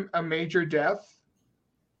had a major death?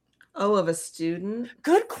 Oh, of a student?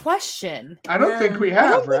 Good question. I don't think we have.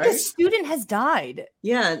 I don't think a student has died.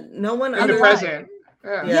 Yeah, no one in the present.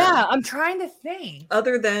 Yeah, I'm trying to think.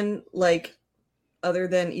 Other than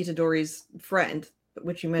Itadori's friend,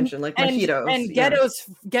 which you mentioned, like Mahito's. And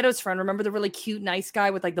Geto's friend. Remember the really cute, nice guy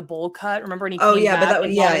with like the bowl cut? Remember when he came back? But that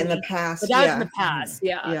was in the past. But that was in the past.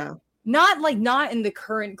 Yeah. Not in the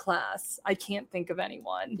current class. I can't think of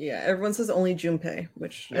anyone. Yeah, everyone says only Junpei,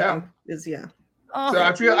 which I think is Oh, so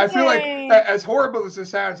I feel like, as horrible as this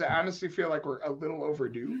sounds, I honestly feel like we're a little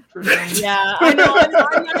overdue for them. Yeah, I know.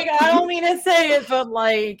 I don't mean to say it, but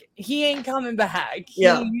like he ain't coming back. He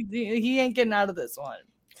ain't getting out of this one.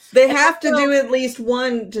 They have to do at least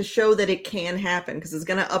one to show that it can happen, because it's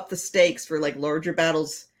going to up the stakes for like larger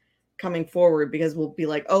battles coming forward, because we'll be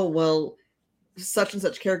like, oh, well, such and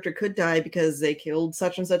such character could die because they killed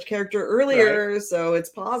such and such character earlier. Right. So it's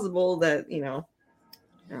possible that,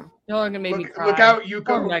 Y'all are gonna make me cry. Look out,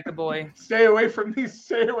 Yuko. Mecha Boy. Stay away from these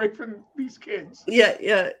kids.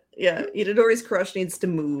 Yeah. Itadori's crush needs to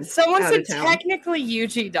move. Someone said technically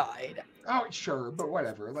Yūji died. Oh, sure, but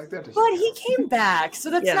whatever. Like that. But he came back, so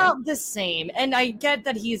that's not the same. And I get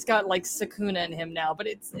that he's got like Sukuna in him now, but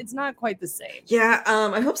it's not quite the same. Yeah,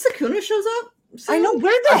 I hope Sukuna shows up I know,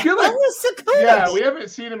 where the hell is Kokichi? Yeah, we haven't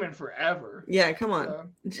seen him in forever. Yeah, come on.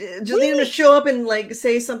 Just need him to show up and like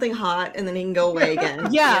say something hot, and then he can go away again.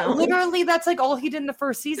 Yeah, literally, that's like all he did in the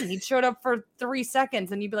first season. He showed up for 3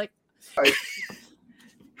 seconds, and you'd be like,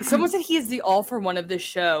 someone said he is the all for one of this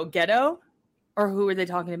show. Geto? Or who are they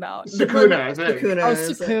talking about? Sukuna, I think.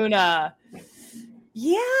 Sukuna.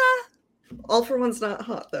 Yeah. All for one's not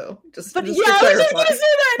hot though. I was just gonna say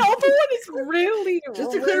that. All for one is really,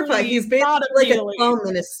 just to clarify, he's basically like a thumb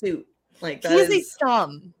in a suit. Like that he's a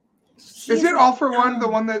thumb. Is it all for one? The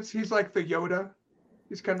one he's like the Yoda.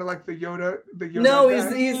 He's kind of like the Yoda.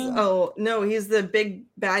 No, he's the big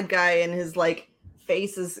bad guy, and his like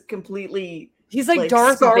face is completely. He's like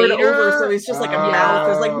Darth Vader. Over, so he's just like a mouth.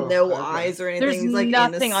 There's like no eyes or anything. There's he's like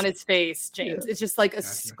nothing on his face, James. Yeah. It's just like a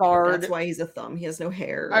scarred. That's why he's a thumb. He has no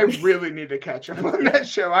hair. I really need to catch up on that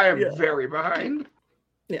show. I am very behind.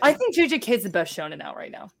 Yeah. I think JJK is the best shonen out right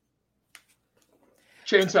now.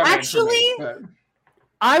 Chainsaw Actually,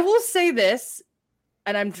 I will say this,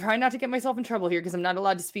 and I'm trying not to get myself in trouble here because I'm not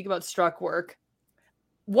allowed to speak about struck work.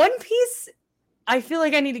 One Piece. I feel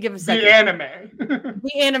like I need to give a second. The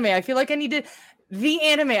anime. I feel like I need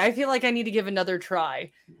to give another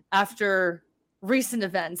try after recent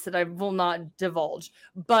events that I will not divulge.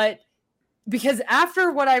 But because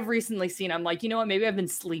after what I've recently seen, I'm like, you know what? Maybe I've been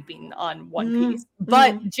sleeping on One Piece.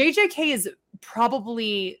 But JJK is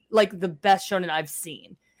probably like the best shonen I've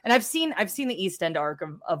seen. And I've seen the East End arc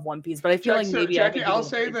of One Piece, but I feel Jackie, I'll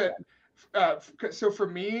say that. So for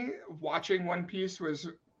me, watching One Piece was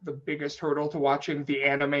the biggest hurdle to watching the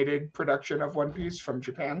animated production of One Piece from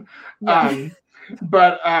Japan. Yeah.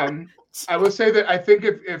 But I will say that I think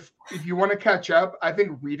if you want to catch up, I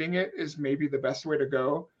think reading it is maybe the best way to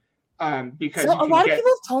go. Because a lot of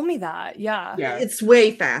people told me that. Yeah. It's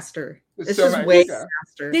way faster. It's so just way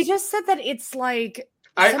faster. They just said that it's like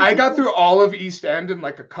I got through all of East End in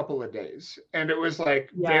like a couple of days, and it was like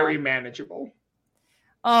very manageable.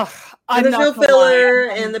 There's no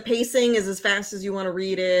filler, and the pacing is as fast as you want to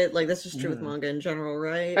read it. Like that's just true with manga in general,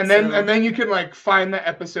 right? And then you can like find the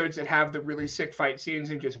episodes that have the really sick fight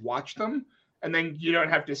scenes and just watch them, and then you don't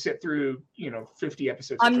have to sit through 50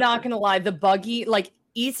 episodes. I'm not gonna lie, the buggy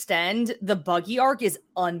East End, the buggy arc is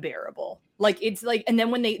unbearable. Like it's like, and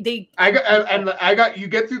then when you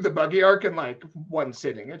get through the buggy arc in like one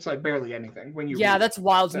sitting. It's like barely anything when you. Yeah, that's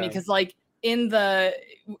wild to me because like. In the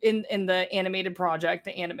animated project,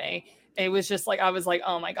 the anime, it was just like I was like,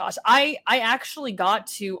 oh my gosh. I actually got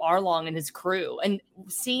to Arlong and his crew, and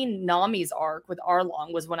seeing Nami's arc with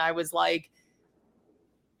Arlong was when I was like,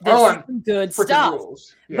 this is good stuff.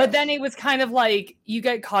 Yes. But then it was kind of like you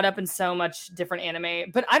get caught up in so much different anime.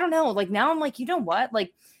 But I don't know, like now I'm like, you know what?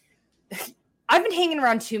 Like I've been hanging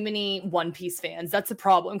around too many One Piece fans. That's the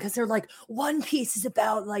problem because they're like, One Piece is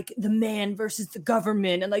about like the man versus the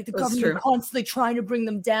government, and like the government constantly trying to bring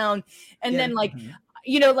them down. And then like,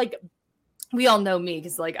 like we all know me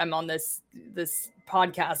because like I'm on this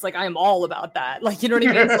podcast. Like I am all about that. Like you know what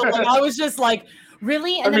I mean? So like I was just like,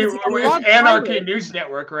 really? And it's Anarchy News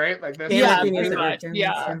Network, right? Like that's pretty much.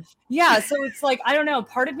 Yeah. So it's like I don't know.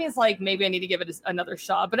 Part of me is like maybe I need to give it another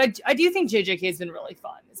shot, but I do think JJK has been really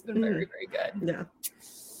fun. It's been very, very good. Yeah.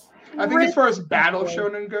 I think as far as battle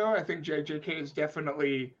shonen go, I think JJK is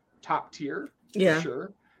definitely top tier. Yeah. For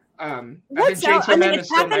sure. What's out? I mean,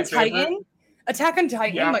 Attack on Titan. Attack on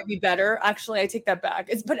Titan might be better. Actually, I take that back.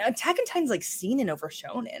 But Attack on Titan's like seinen over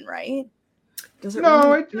shonen, right? I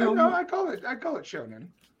call it shonen.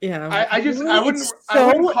 Yeah. I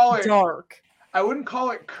wouldn't call it dark. I wouldn't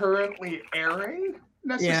call it currently airing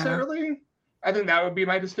necessarily. Yeah. I think that would be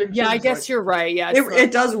my distinction. Yeah, I guess you're right. Yeah,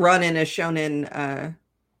 it does run in a shonen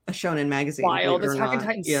magazine. Wild. Attack on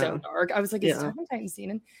Titan's so dark. I was like, is Attack on Titan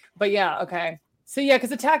seinen? But yeah, okay. So yeah,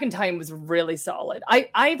 because Attack on Titan was really solid.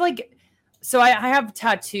 I like. So I have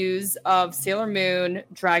tattoos of Sailor Moon,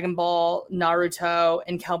 Dragon Ball, Naruto,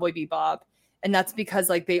 and Cowboy Bebop. And that's because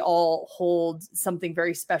like they all hold something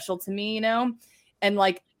very special to me, And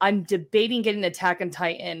like I'm debating getting Attack on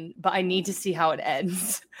Titan, but I need to see how it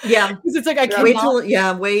ends. Yeah. Because it's like I can't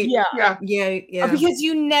wait. Yeah. Because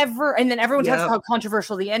you never, and then everyone talks about how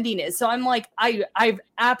controversial the ending is. So I'm like, I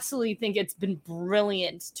absolutely think it's been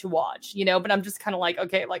brilliant to watch, but I'm just kind of like,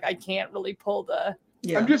 okay, like I can't really pull the.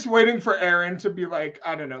 Yeah. I'm just waiting for Aaron to be like,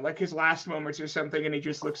 I don't know, like his last moments or something, and he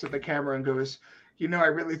just looks at the camera and goes, I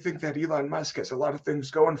really think that Elon Musk has a lot of things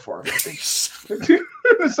going for him. I think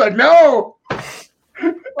it's like, no.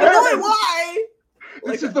 Why?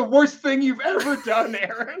 This is the worst thing you've ever done,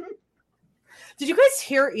 Aaron. Did you guys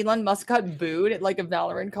hear Elon Musk got booed at like a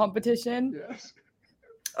Valorant competition? Yes.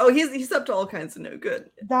 Oh, he's up to all kinds of no good.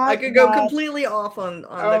 I could go completely off on the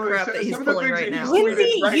crap that he's pulling right now.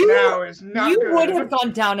 Lynzee, you would have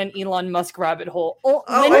gone down an Elon Musk rabbit hole.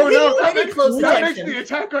 That makes the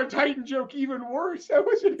Attack on Titan joke even worse. I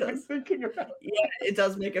wasn't even thinking about it. Yeah, it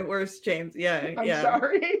does make it worse, James. Yeah, I'm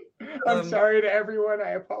sorry. I'm sorry to everyone.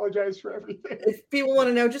 I apologize for everything. If people want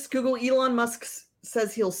to know, just Google Elon Musk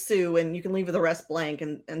says he'll sue, and you can leave the rest blank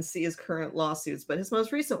and see his current lawsuits. But his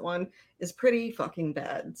most recent one is pretty fucking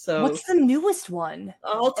bad. So what's the newest one?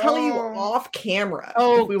 I'll tell you off camera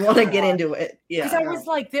if we want to get into it. Yeah, because I was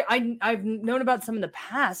like, I've known about some in the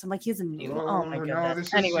past. I'm like, he has a new one. Oh my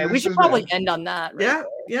goodness. Anyway, we should probably end on that. Right?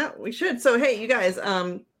 Yeah, we should. So hey, you guys,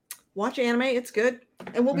 watch anime. It's good,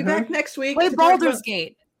 and we'll be back next week. Play Baldur's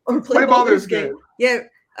Gate. Or play Baldur's Gate. Yeah,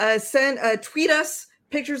 tweet us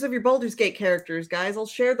pictures of your Baldur's Gate characters, guys. I'll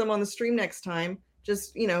share them on the stream next time.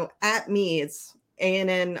 Just, at me. It's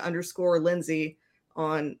ANN_Lynzee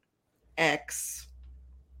on X.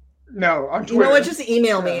 No, on Twitter. You know what? Just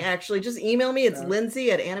email me, actually. Just email me. It's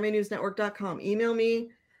Lynzee@animenewsnetwork.com. Email me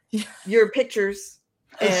your pictures.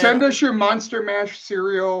 And send us your Monster Mash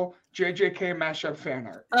cereal JJK mashup fan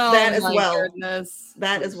art. That as well. Goodness.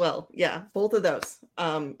 That as well. Yeah, both of those.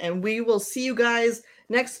 And we will see you guys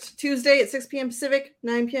next Tuesday at 6 p.m. Pacific,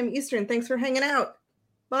 9 p.m. Eastern. Thanks for hanging out.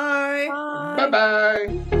 Bye. Bye-bye.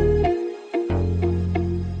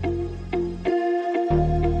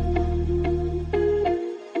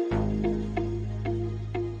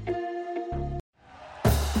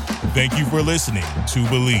 Thank you for listening to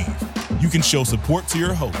Believe. You can show support to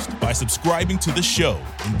your host by subscribing to the show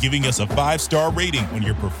and giving us a 5-star rating on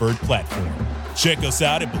your preferred platform. Check us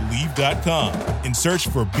out at Believe.com and search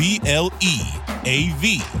for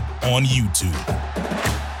BLEAV on YouTube.